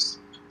of us.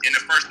 And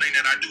the first thing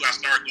that I do, I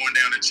start going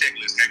down the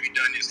checklist. Have you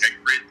done this? Have you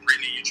written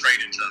in your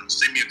trading journal?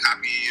 Send me a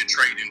copy of your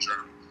trading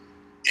journal.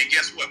 And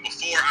guess what?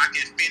 Before I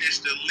can finish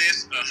the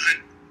list, 9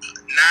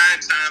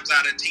 times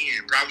out of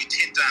 10, probably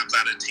 10 times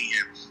out of 10,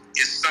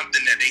 is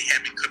something that they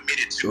haven't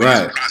committed to in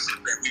the process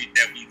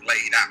that we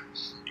laid out.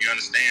 You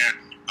understand?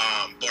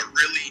 But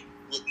really,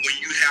 when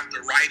you have to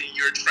write in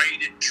your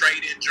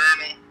trading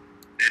journal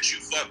that you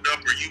fucked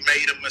up or you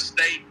made a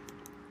mistake,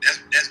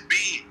 that's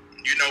big,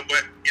 you know.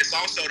 But it's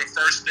also the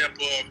first step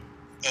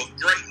of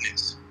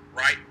greatness,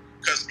 right?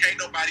 Because can't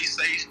nobody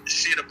say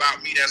shit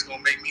about me that's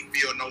gonna make me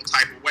feel no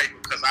type of way,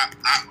 because I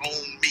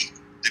own me,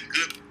 the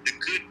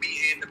good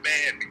me and the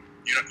bad me.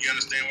 You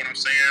understand what I'm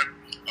saying?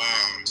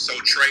 So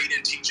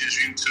trading teaches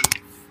you to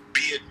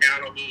be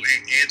accountable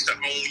and to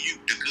own you,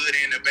 the good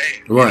and the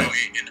bad. Right.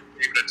 You know, and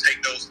be able to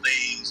take those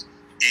things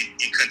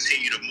and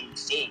continue to move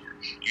forward.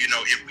 You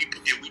know, if we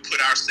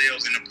put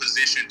ourselves in a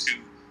position to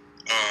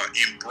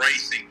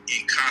embrace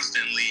and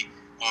constantly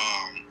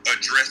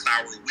address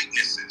our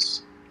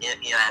weaknesses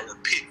or our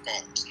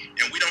pitfalls,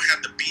 and we don't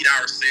have to beat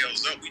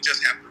ourselves up. We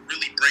just have to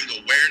really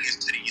bring awareness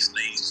to these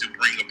things to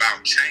bring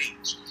about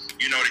change.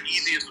 You know, the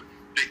easiest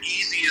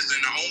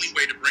and the only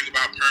way to bring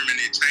about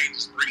permanent change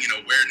is bringing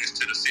awareness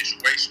to the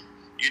situation.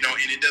 You know,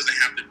 and it doesn't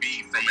have to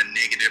be from a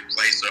negative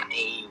place of,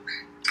 oh,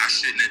 I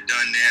shouldn't have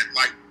done that.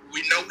 Like,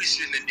 we know we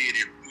shouldn't have did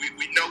it.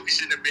 We know we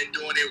shouldn't have been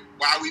doing it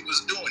while we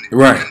was doing it.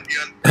 Right. You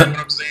understand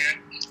what I'm saying?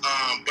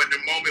 But the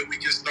moment we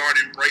can start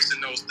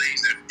embracing those things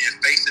and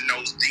facing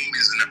those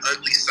demons and the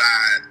ugly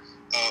side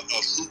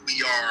of who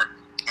we are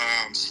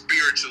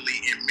spiritually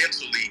and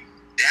mentally,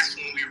 that's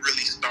when we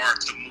really start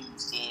to move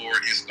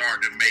forward and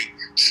start to make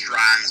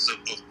strides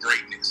of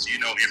greatness, you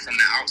know. And from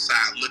the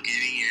outside looking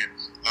in,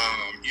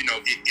 you know,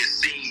 it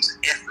seems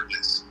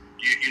effortless,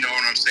 you know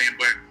what I'm saying?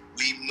 But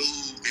we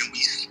move and we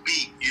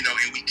speak, you know,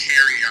 and we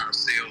carry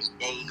ourselves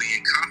boldly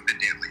and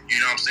confidently, you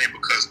know what I'm saying?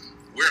 Because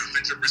we're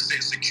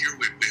 100% secure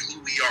with who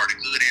we are, the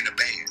good and the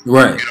bad.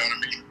 Right. You know what I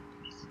mean?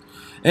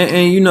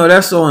 And you know,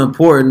 that's so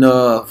important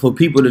for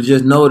people to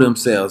just know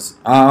themselves.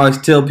 I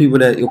always tell people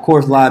that, of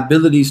course,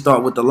 liabilities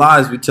start with the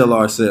lies we tell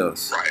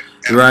ourselves. Right.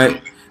 Absolutely.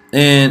 Right.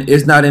 And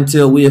it's not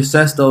until we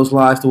assess those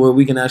lies to where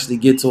we can actually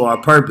get to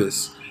our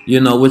purpose, you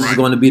know, which is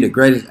going to be the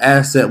greatest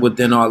asset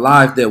within our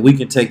life that we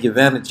can take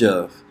advantage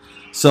of.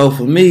 So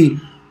for me,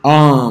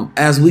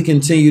 as we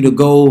continue to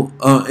go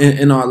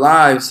in our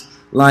lives,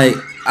 like,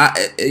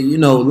 you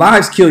know,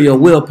 lies kill your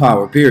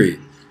willpower, period.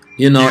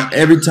 You know,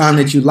 every time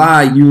that you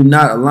lie, you're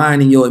not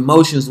aligning your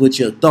emotions with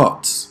your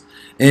thoughts.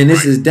 And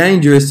this is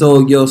dangerous,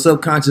 so your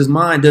subconscious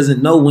mind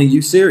doesn't know when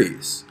you're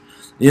serious.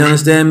 You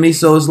understand me?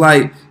 So it's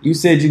like, you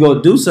said you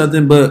go do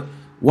something, but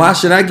why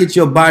should I get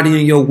your body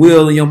and your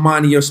will and your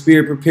mind and your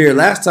spirit prepared?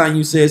 Last time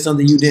you said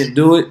something, you didn't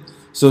do it.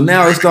 So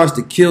now it starts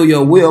to kill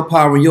your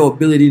willpower and your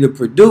ability to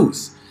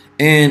produce.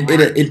 And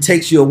it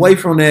takes you away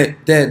from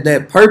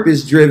that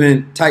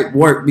purpose-driven type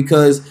work,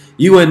 because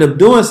you end up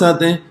doing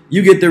something,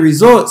 you get the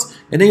results,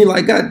 and then you're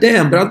like, God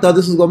damn, but I thought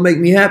this was going to make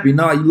me happy.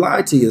 No, you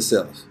lied to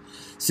yourself.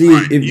 See, you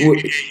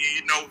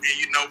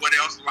know what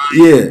else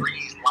lying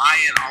breeds?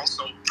 Lying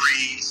also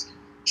breeds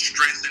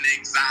stress and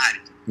anxiety.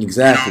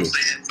 Exactly. You know what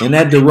I'm saying? So and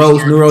that erodes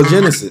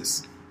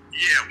neurogenesis.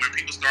 When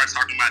people start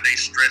talking about they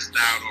stressed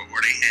out or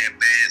they have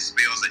bad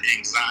spells of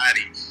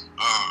anxiety,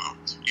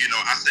 you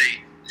know, I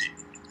say,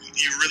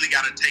 you really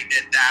got to take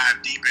that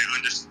dive deep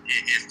and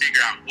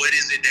figure out what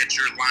is it that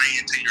you're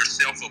lying to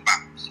yourself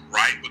about,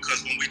 right?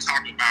 Because when we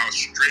talk about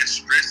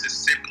stress is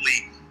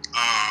simply,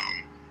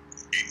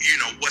 you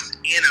know, what's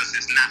in us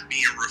is not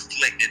being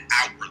reflected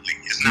outwardly.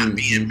 It's not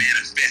being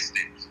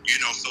manifested, you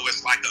know. So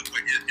it's like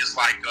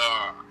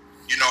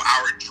you know,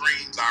 our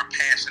dreams, our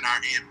passion, our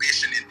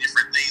ambition, and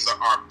different things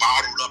are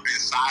bottled up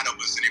inside of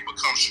us, and it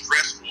becomes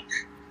stressful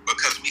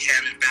because we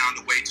haven't found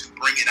a way to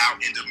bring it out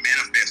and to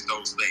manifest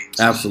those things.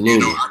 Absolutely.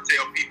 You know, I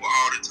tell people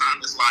all the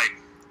time, it's like,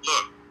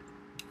 look,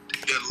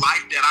 the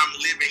life that I'm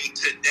living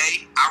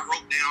today, I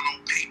wrote down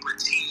on paper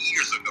 10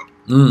 years ago.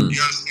 You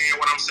understand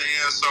what I'm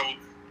saying? So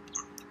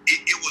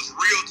it was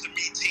real to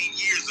me 10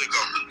 years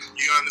ago.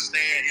 You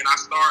understand? And I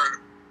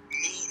started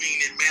moving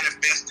and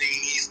manifesting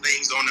these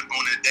things on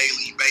a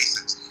daily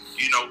basis.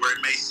 You know, where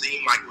it may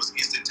seem like it was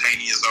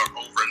instantaneous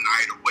or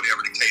overnight or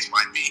whatever the case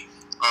might be,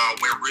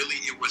 where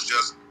really it was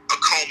just a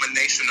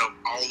culmination of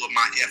all of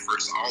my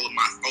efforts, all of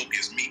my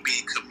focus, me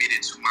being committed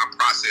to my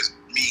process,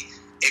 me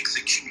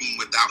executing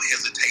without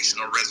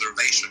hesitation or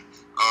reservation,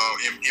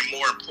 and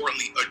more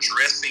importantly,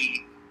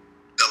 addressing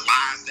the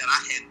lies that I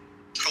had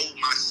told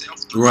myself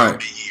throughout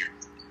the year.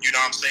 You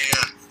know what I'm saying?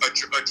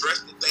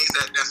 Address the things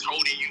that's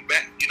holding you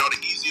back. You know,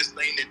 the easiest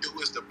thing to do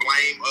is to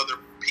blame other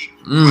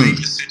people, blame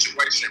your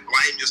situation,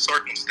 blame your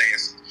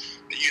circumstances.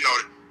 You know,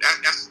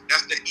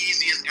 that's the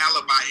easiest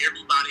alibi.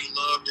 Everybody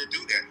love to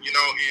do that. You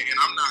know, and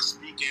I'm not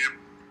speaking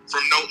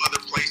from no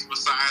other place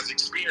besides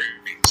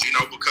experience. You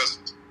know, because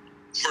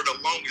for the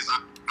longest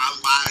I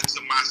lied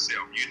to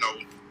myself. You know,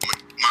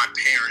 my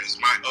parents,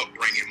 my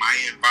upbringing, my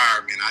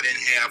environment. I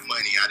didn't have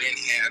money. I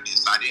didn't have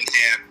this. I didn't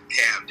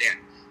have that.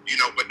 You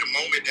know, but the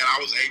moment that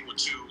I was able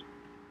to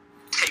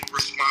take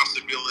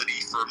responsibility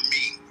for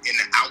me and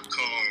the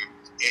outcome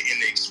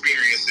and the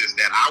experiences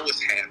that I I was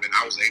having,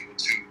 I was able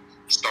to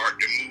start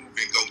to move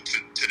and go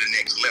to the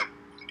next level.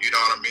 You know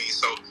what I mean?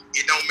 So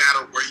it don't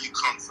matter where you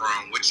come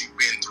from, what you've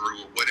been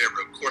through, or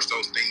whatever. Of course,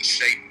 those things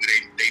shape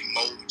you. They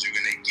mold you,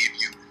 and they give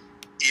you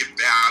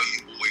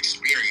invaluable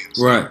experience.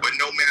 Right. But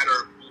no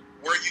matter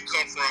where you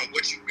come from,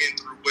 what you've been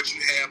through, what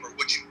you have or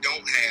what you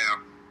don't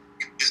have,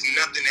 it's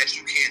nothing that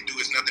you can't do.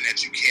 It's nothing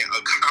that you can't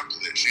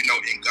accomplish. You know,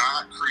 and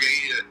God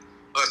created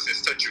us in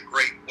such a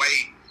great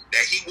way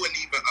that He wouldn't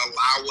even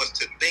allow us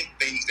to think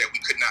things that we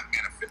could not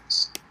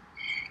manifest.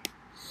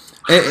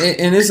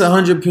 And it's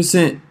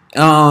 100%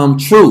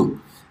 true,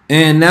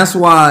 and that's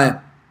why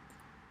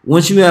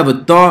once you have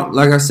a thought,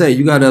 like I said,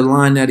 you got to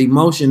align that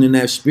emotion and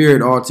that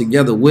spirit all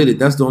together with it.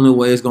 That's the only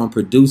way it's going to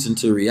produce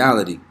into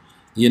reality,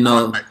 you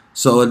know. Right.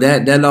 So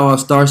that all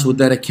starts with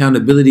that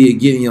accountability of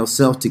getting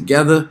yourself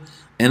together,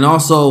 and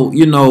also,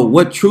 you know,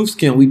 what truths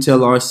can we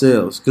tell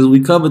ourselves? Because we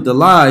covered the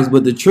lies,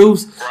 but the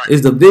truth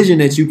is the vision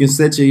that you can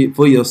set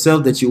for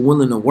yourself that you're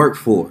willing to work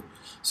for.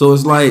 So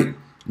it's like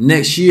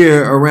next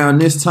year around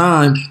this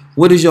time,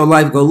 what is your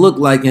life going to look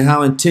like, and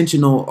how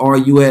intentional are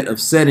you of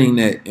setting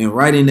that and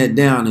writing that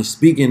down and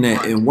speaking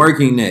that and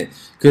working that?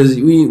 Because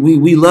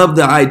we love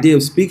the idea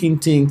of speaking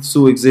things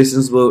to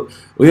existence, but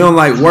we don't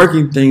like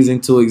working things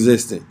into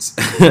existence,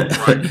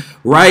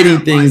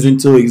 writing things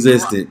into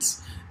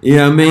existence. You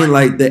know what I mean?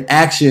 Like the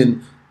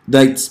action,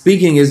 like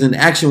speaking is an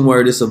action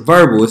word. It's a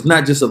verbal. It's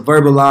not just a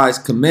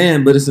verbalized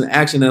command, but it's an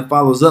action that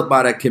follows up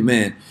by that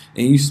command.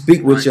 And you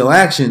speak with your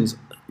actions,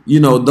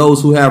 you know,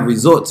 those who have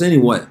results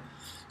anyway.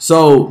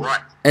 So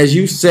as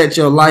you set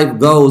your life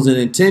goals and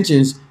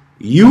intentions,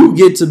 you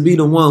get to be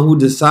the one who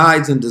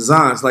decides and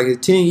designs.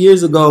 Like 10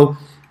 years ago,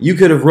 you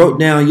could have wrote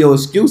down your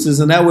excuses,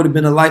 and that would have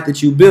been a life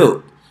that you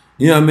built.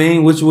 You know what I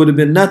mean? Which would have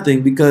been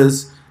nothing,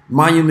 because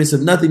monuments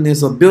of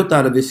nothingness are built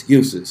out of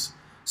excuses.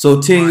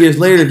 So 10 years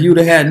later, if you'd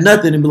have had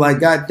nothing and be like,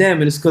 God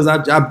damn it, it's because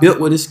I built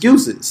with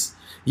excuses.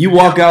 You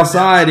walk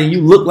outside and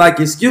you look like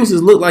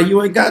excuses, look like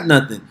you ain't got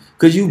nothing,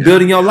 because you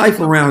building your life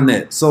around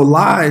that. So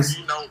lies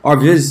are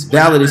just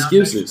valid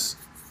excuses.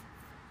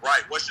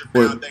 Right. What's your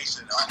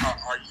foundation?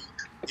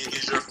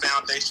 Is your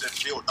foundation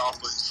built off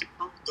of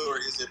truth, or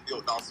is it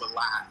built off of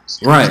lies?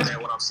 You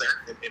understand what I'm saying?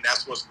 And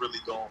that's what's really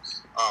going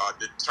to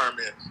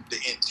determine the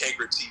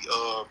integrity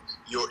of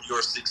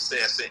your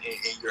success and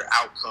your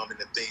outcome, and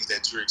the things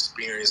that you're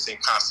experiencing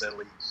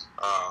constantly,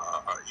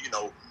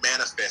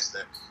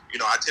 manifesting. You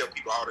know, I tell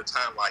people all the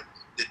time, like,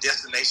 the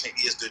destination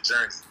is the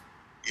journey.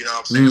 You know what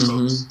I'm saying?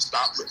 Mm-hmm.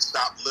 So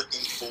stop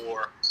looking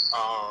for,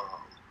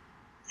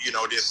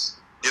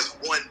 this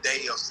one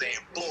day of saying,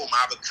 boom,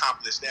 I've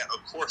accomplished that.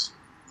 Of course,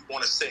 we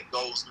want to set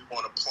goals, we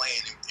want to plan,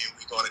 and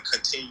we're going to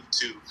continue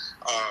to,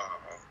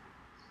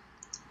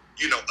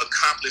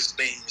 accomplish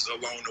things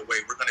along the way.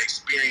 We're going to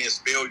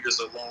experience failures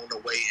along the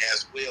way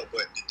as well,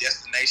 but the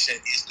destination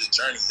is the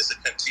journey. It's a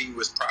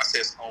continuous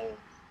process on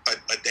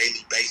a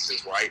daily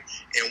basis, right?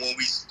 And when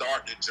we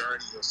start the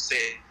journey of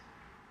setting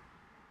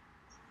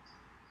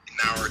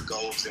our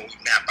goals and we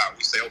map out,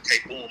 we say, okay,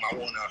 boom, I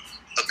want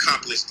to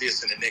accomplish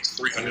this in the next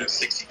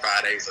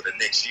 365 days of the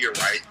next year,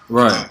 right?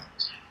 Right.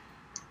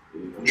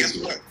 Guess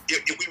what?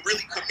 If we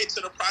really commit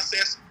to the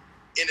process,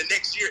 in the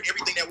next year,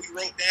 everything that we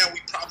wrote down,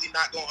 we probably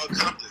not going to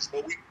accomplish,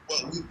 but we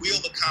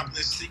will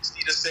accomplish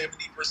 60 to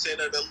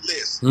 70% of the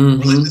list. Mm-hmm.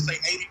 Well, let's just say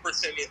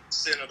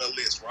 80% of the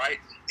list, right?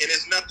 And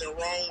there's nothing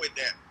wrong with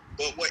that.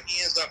 But what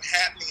ends up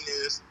happening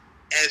is,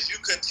 as you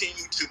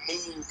continue to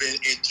move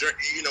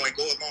and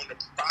go along the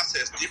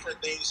process,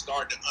 different things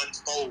start to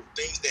unfold,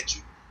 things that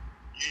you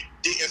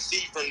didn't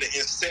see from the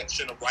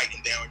inception of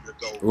writing down your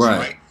goals,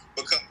 right?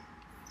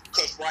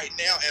 Because right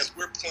now, as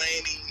we're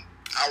planning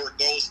our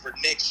goals for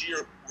next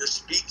year, we're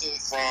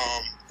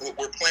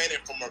planning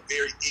from a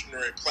very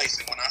ignorant place.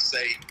 And when I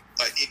say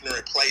an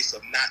ignorant place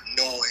of not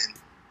knowing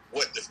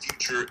what the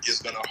future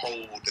is going to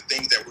hold, the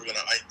things that we're going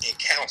to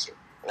encounter,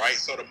 right?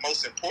 So the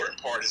most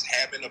important part is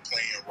having a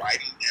plan,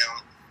 writing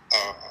down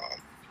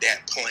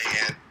that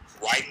plan,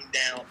 writing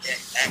down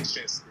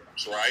action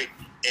steps, right?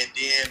 And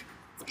then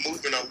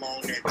moving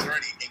along that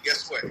journey. And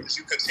guess what? As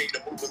you continue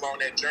to move along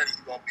that journey,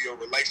 you're going to build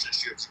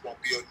relationships, you're going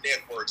to build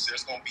networks,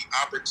 there's going to be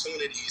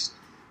opportunities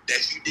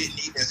that you didn't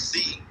even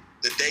see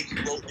the day you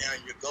wrote down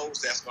your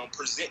goals that's going to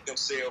present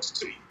themselves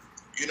to you.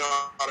 You know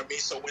what I mean?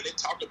 So when they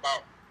talk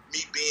about me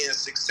being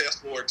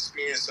successful or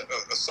experiencing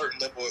a certain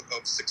level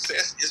of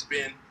success, it's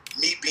been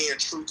me being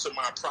true to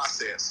my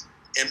process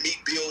and me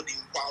building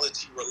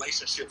quality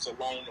relationships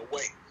along the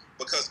way.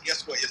 Because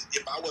guess what?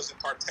 If I wasn't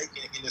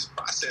partaking in this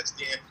process,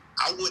 then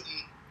I wouldn't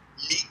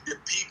meet the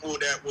people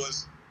that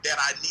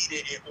I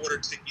needed in order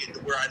to get to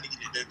where I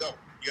needed to go.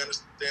 You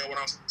understand what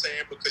I'm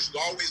saying? Because you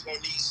always going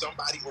to need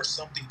somebody or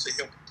something to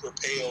help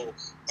propel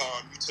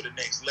you to the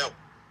next level.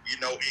 You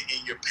know,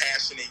 and your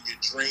passion and your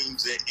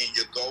dreams and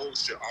your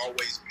goals should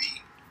always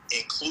be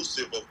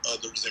inclusive of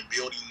others and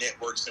building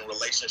networks and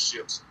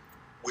relationships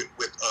with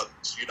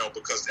others, you know,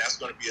 because that's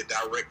going to be a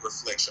direct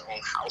reflection on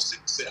how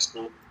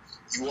successful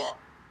you are.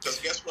 Because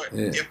guess what?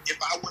 Yeah. If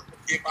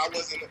I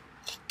wasn't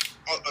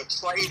a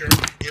trader,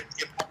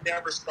 if I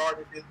never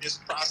started this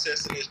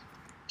process and this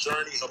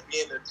journey of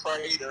being a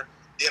trader,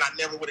 then I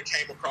never would have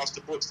came across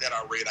the books that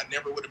I read. I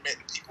never would have met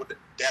the people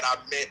that I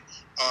met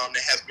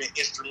that has been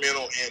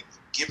instrumental in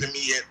giving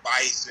me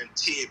advice and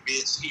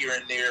tidbits here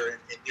and there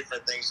and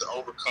different things to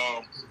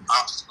overcome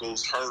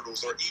obstacles,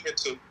 hurdles, or even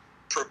to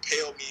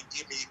propel me and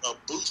give me a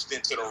boost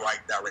into the right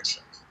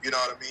direction. You know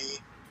what I mean?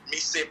 Me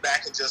sit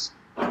back and just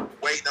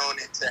wait on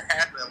it to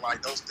happen,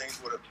 like those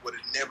things would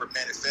have never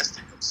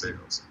manifested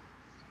themselves.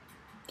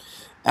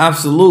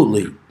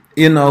 Absolutely.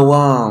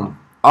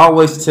 I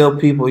always tell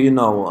people,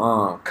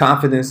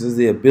 confidence is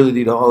the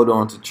ability to hold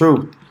on to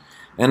truth.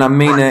 And I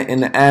mean that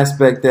in the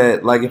aspect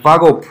that, like, if I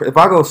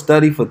go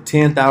study for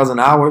 10,000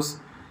 hours,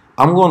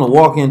 I'm going to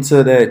walk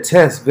into that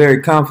test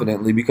very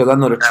confidently because I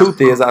know the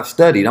truth is I've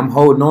studied. I'm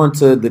holding on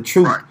to the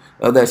truth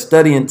of that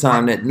studying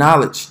time, that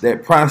knowledge,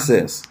 that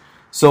process.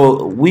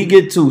 So we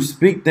get to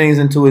speak things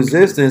into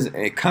existence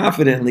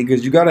confidently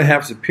because you got to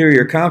have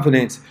superior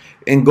confidence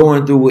in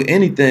going through with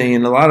anything.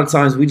 And a lot of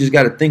times we just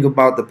got to think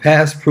about the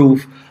past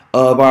proof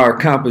of our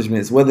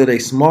accomplishments, whether they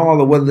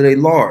small or whether they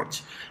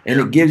large. And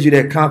it gives you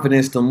that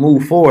confidence to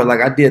move forward.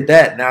 Like, I did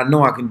that, now I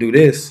know I can do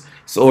this.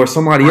 So, or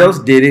somebody else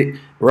did it,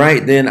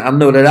 right? Then I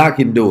know that I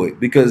can do it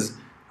because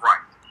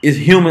it's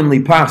humanly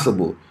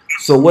possible.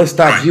 So what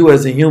stops you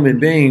as a human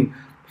being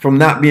from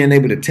not being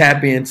able to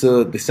tap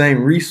into the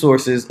same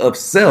resources of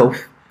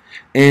self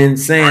and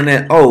saying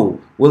that,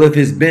 oh, well, if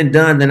it's been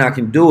done, then I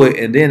can do it.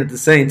 And then at the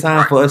same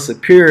time, for us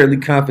superiorly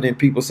confident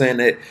people saying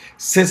that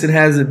since it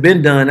hasn't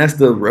been done, that's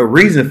a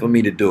reason for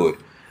me to do it.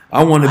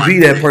 I want to be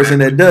that person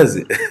that does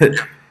it.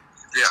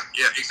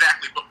 Yeah,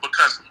 exactly. But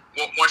because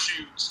once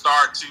you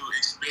start to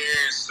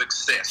experience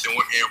success, and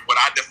what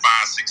I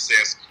define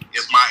success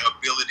is my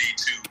ability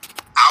to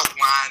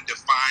outline,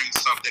 define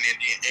something, and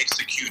then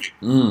execute it.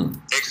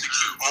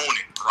 Execute on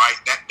it, right?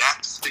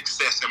 That's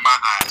success in my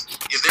eyes.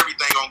 Is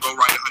everything going to go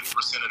right 100%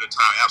 of the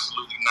time?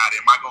 Absolutely not.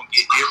 Am I going to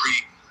get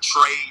every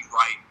trade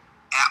right?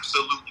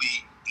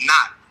 Absolutely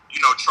not.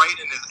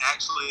 Trading is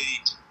actually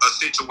a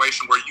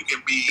situation where you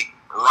can be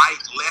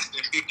right less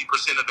than 50%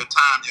 of the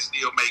time and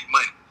still make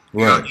money.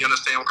 Right. You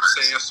understand what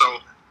I'm saying? So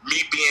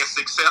me being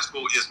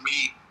successful is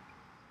me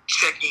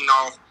checking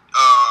off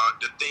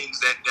the things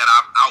that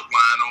I've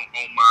outlined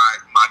on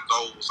my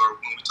goals, or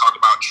when we talk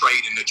about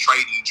trading, the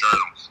trading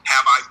journal.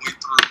 Have I went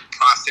through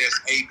process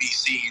A, B,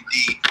 C, and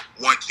D,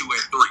 1, 2,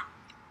 and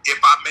 3? If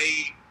I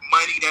made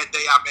money that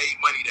day, I made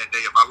money that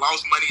day. If I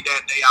lost money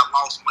that day, I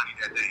lost money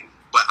that day.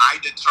 But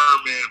I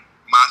determine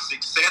my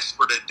success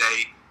for the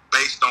day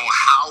based on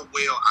how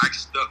well I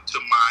stuck to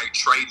my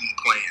trading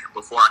plan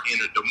before I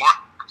entered the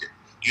market.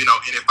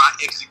 And if I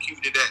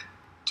executed that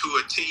to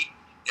a T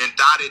and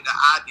dotted the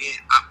I, then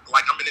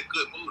I'm in a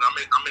good mood.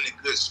 I'm in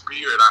a good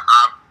spirit.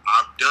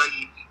 I've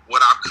done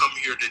what I've come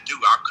here to do.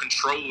 I've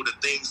controlled the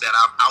things that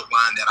I've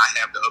outlined that I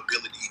have the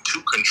ability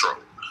to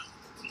control.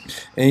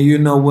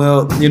 And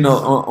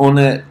on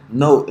that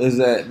note is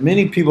that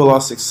many people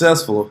are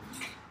successful.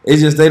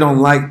 It's just they don't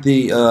like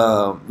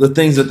the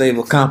things that they've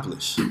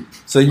accomplished.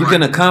 So you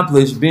can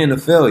accomplish being a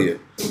failure,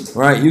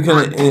 right? You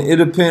can. It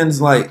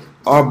depends. Like,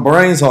 our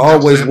brains are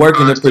always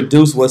working to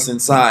produce what's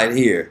inside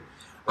here,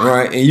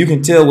 right? And you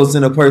can tell what's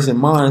in a person's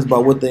minds by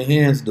what their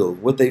hands do,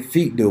 what their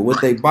feet do,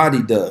 what their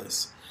body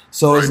does.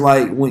 So it's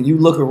like when you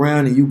look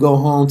around and you go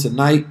home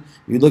tonight,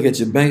 you look at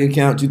your bank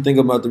account, you think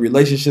about the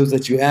relationships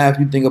that you have,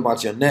 you think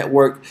about your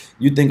network,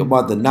 you think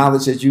about the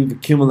knowledge that you've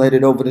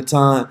accumulated over the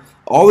time.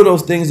 All of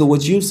those things are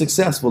what you're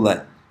successful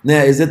at.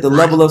 Now, is it the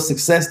level of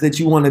success that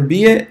you want to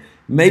be at?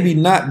 Maybe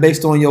not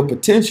based on your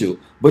potential,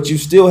 but you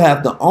still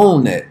have to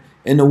own that.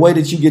 And the way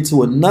that you get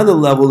to another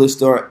level is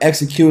start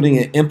executing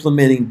and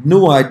implementing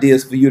new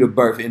ideas for you to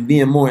birth and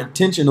being more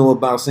intentional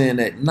about saying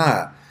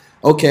that,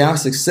 okay, I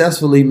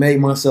successfully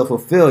made myself a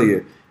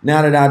failure.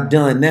 Now that I've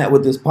done that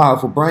with this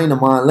powerful brain of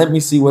mine, let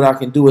me see what I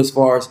can do as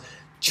far as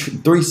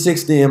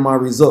 360 in my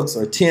results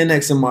or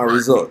 10x in my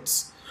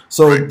results.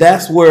 So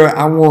that's where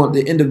I want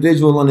the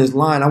individual on this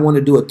line. I want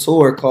to do a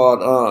tour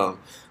called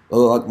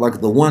like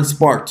the One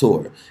Spark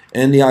Tour.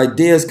 And the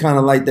idea is kind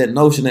of like that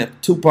notion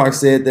that Tupac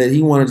said that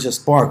he wanted to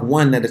just spark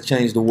one that'll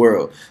change the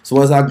world.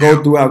 So as I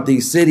go throughout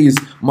these cities,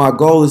 my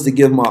goal is to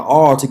give my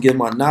all, to give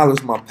my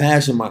knowledge, my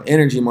passion, my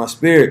energy, my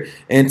spirit,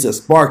 and to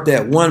spark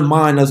that one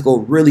mind that's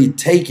going to really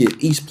take it.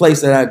 Each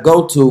place that I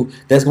go to,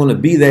 that's going to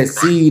be that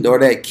seed or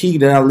that key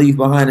that I leave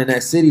behind in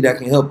that city that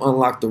can help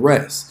unlock the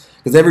rest.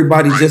 Because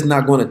everybody's just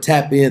not going to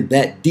tap in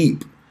that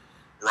deep.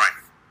 Right.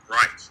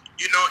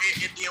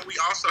 And then we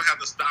also have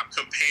to stop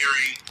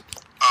comparing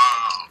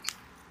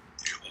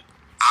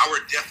our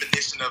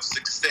definition of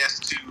success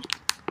to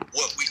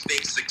what we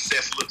think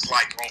success looks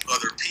like on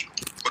other people,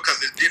 because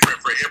it's different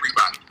for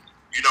everybody.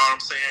 You know what I'm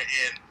saying?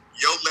 And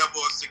your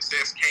level of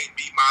success can't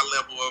be my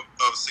level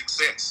of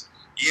success.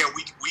 Yeah,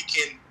 we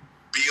can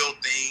build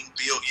things,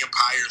 build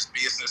empires,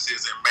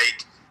 businesses, and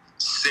make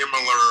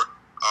similar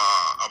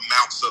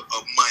amounts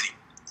of money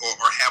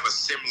or have a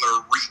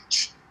similar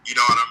reach. You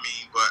know what I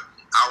mean? But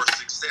our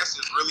success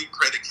is really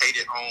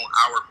predicated on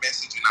our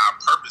message and our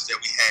purpose that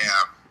we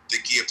have to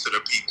give to the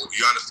people.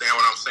 You understand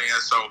what I'm saying?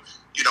 So,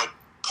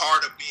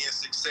 part of being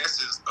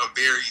success is a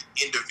very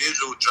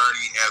individual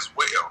journey as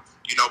well.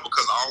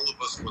 Because all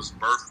of us was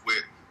birthed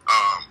with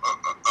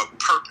a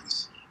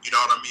purpose. You know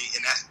what I mean?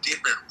 And that's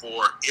different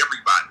for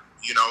everybody.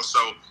 So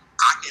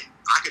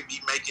I can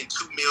be making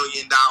 $2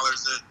 million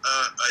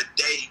a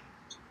day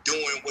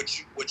doing what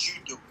you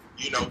do.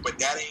 But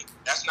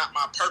that's not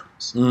my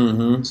purpose.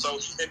 Mm-hmm. So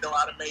even though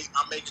I'm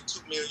making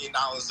 $2 million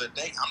a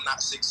day, I'm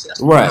not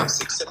successful. Right. I'm not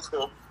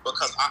successful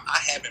because I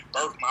haven't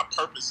birthed my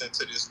purpose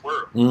into this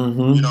world.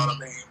 Mm-hmm. You know what I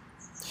mean?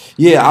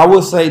 Yeah, I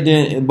would say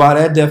then by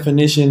that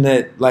definition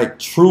that like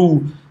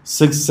true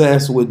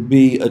success would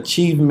be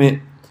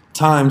achievement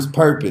times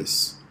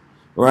purpose,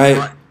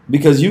 right?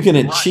 Because you can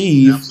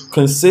achieve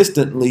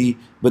consistently,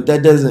 but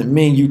that doesn't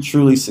mean you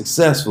truly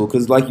successful.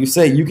 Because like you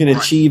say, you can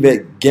achieve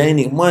at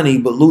gaining money,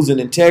 but losing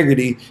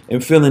integrity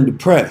and feeling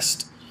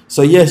depressed.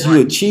 So yes, you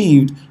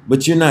achieved,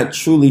 but you're not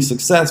truly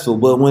successful.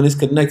 But when it's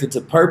connected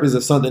to purpose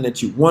of something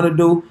that you want to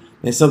do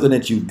and something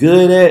that you're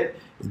good at,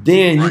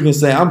 then you can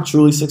say I'm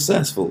truly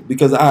successful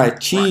because I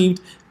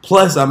achieved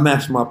plus I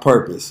matched my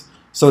purpose.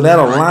 So that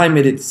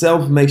alignment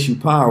itself makes you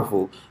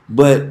powerful.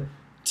 But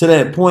to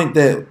that point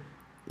that,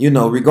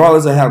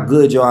 regardless of how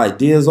good your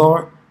ideas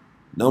are,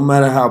 no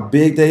matter how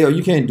big they are,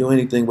 you can't do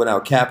anything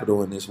without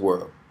capital in this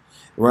world,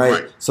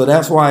 right? So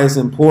that's why it's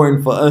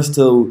important for us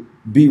to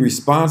be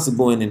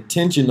responsible and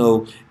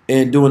intentional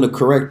in doing the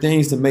correct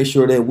things to make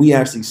sure that we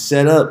actually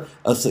set up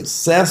a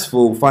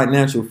successful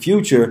financial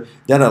future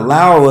that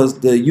allow us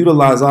to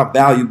utilize our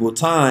valuable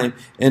time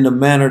in a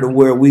manner to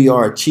where we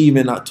are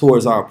achieving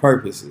towards our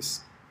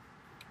purposes.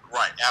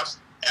 Right,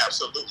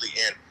 absolutely.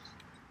 And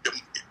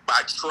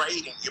by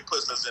trading, it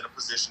puts us in a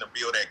position to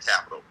build that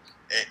capital.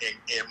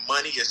 And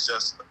money is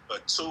just a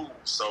tool.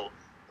 So,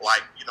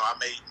 like, I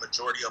made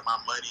majority of my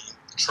money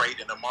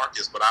trading the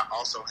markets, but I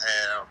also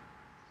have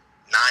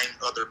 9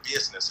 other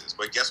businesses.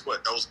 But guess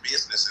what? Those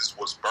businesses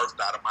was birthed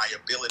out of my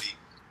ability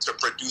to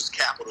produce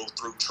capital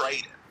through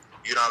trading.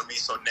 You know what I mean?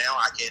 So now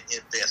I can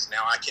invest.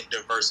 Now I can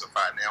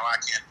diversify. Now I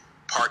can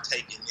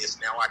partake in this.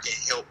 Now I can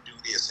help do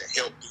this and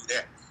help do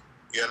that.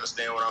 You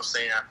understand what I'm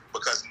saying?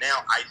 Because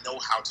now I know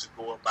how to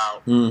go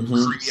about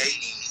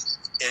creating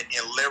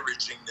and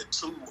leveraging the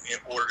tool in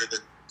order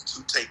to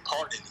take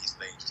part in these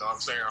things. You know what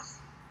I'm saying?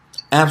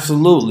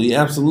 Absolutely,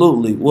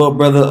 absolutely. Well,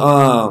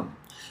 brother,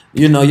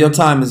 your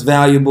time is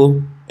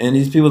valuable, and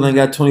these people ain't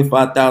got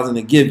 $25,000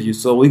 to give you,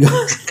 so we got.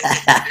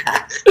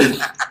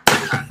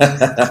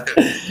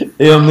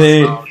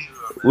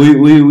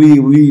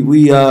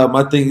 We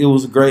I think it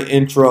was a great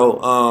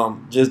intro.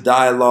 Just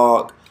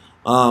dialogue,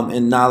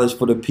 and knowledge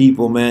for the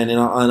people, man, and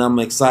I'm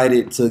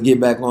excited to get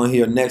back on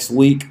here next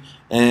week.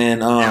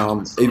 And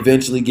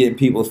eventually getting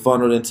people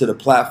funneled into the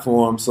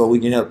platform so we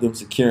can help them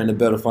securing a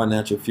better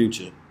financial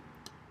future.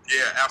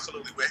 Yeah,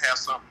 absolutely. We'll have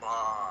something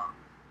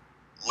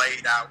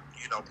laid out.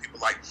 People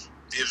like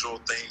visual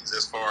things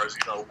as far as,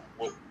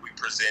 what we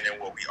present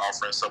and what we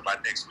offering. So by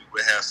next week,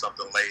 we'll have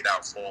something laid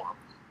out for them,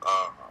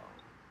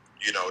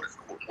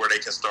 where they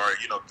can start,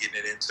 getting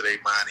it into their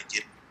mind and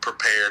get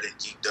prepared and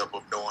geeked up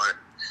of knowing,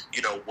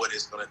 what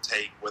it's going to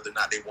take, whether or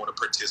not they want to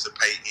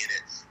participate in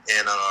it.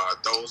 And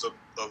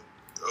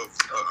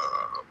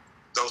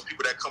those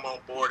people that come on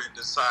board and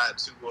decide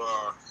to,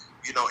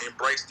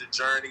 embrace the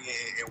journey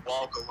and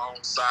walk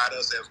alongside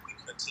us as we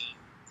continue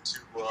to,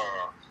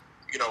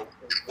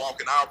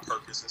 walk in our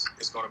purpose,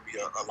 it's going to be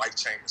a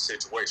life-changing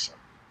situation.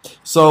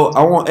 So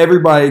I want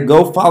everybody to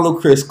go follow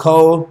Chris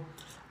Cole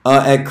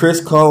at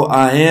Chris Cole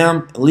I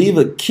am. Leave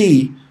a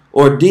key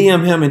or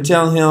DM him and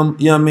tell him,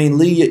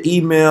 leave your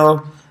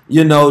email.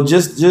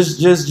 Just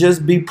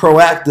be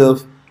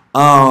proactive.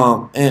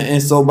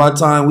 And so by the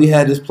time we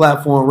had this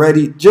platform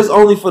ready, just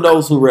only for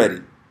those who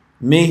ready.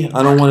 Me,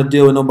 I don't want to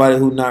deal with nobody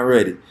who's not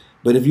ready.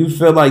 But if you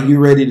feel like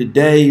you're ready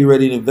today, you're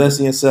ready to invest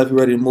in yourself, you're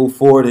ready to move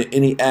forward in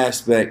any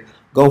aspect,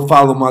 go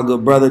follow my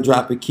good brother,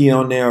 drop a key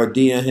on there or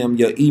DM him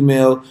your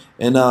email,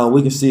 and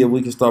we can see if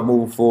we can start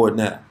moving forward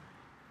now.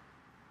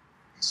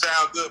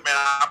 Sound good, man.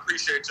 I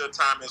appreciate your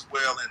time as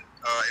well, and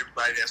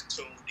everybody that's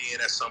tuned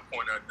in at some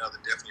point or another,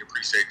 definitely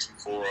appreciate you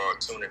for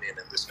tuning in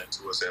and listening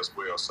to us as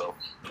well. So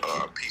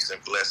peace and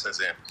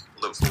blessings, and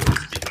look forward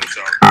to speaking with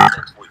y'all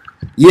next week.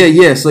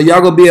 Yeah. So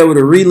y'all gonna be able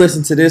to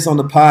re-listen to this on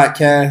the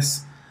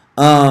podcast.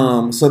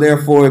 So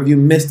therefore, if you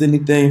missed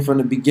anything from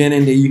the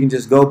beginning, then you can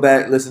just go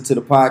back, listen to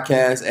the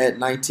podcast at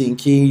 19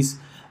 Keys.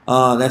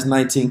 That's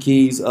 19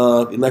 Keys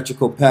of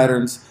electrical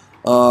patterns,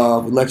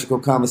 electrical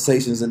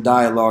conversations and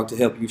dialogue to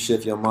help you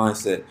shift your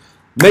mindset.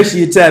 Make sure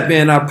you tap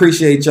in. I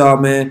appreciate y'all,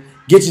 man.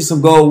 Get you some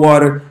gold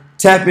water.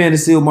 Tap in to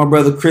see what my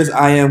brother Chris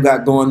I am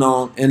got going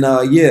on. And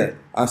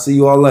I'll see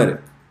you all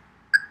later.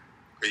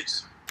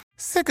 Peace.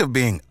 Sick of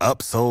being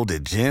upsold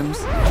at gyms?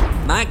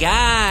 My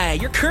guy,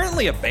 you're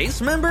currently a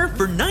base member?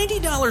 For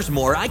 $90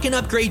 more, I can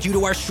upgrade you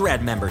to our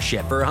Shred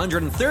membership. For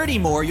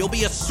 $130 more, you'll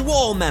be a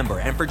Swole member.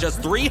 And for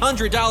just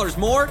 $300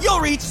 more, you'll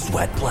reach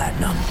Sweat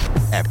Platinum.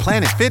 At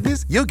Planet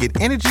Fitness, you'll get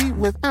energy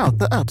without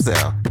the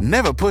upsell.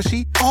 Never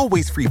pushy,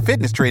 always free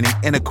fitness training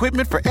and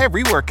equipment for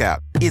every workout.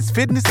 It's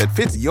fitness that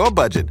fits your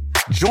budget.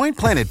 Join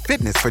Planet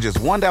Fitness for just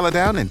 $1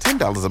 down and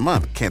 $10 a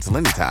month. Cancel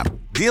anytime.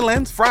 Deal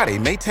ends Friday,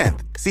 May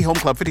 10th. See Home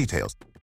Club for details.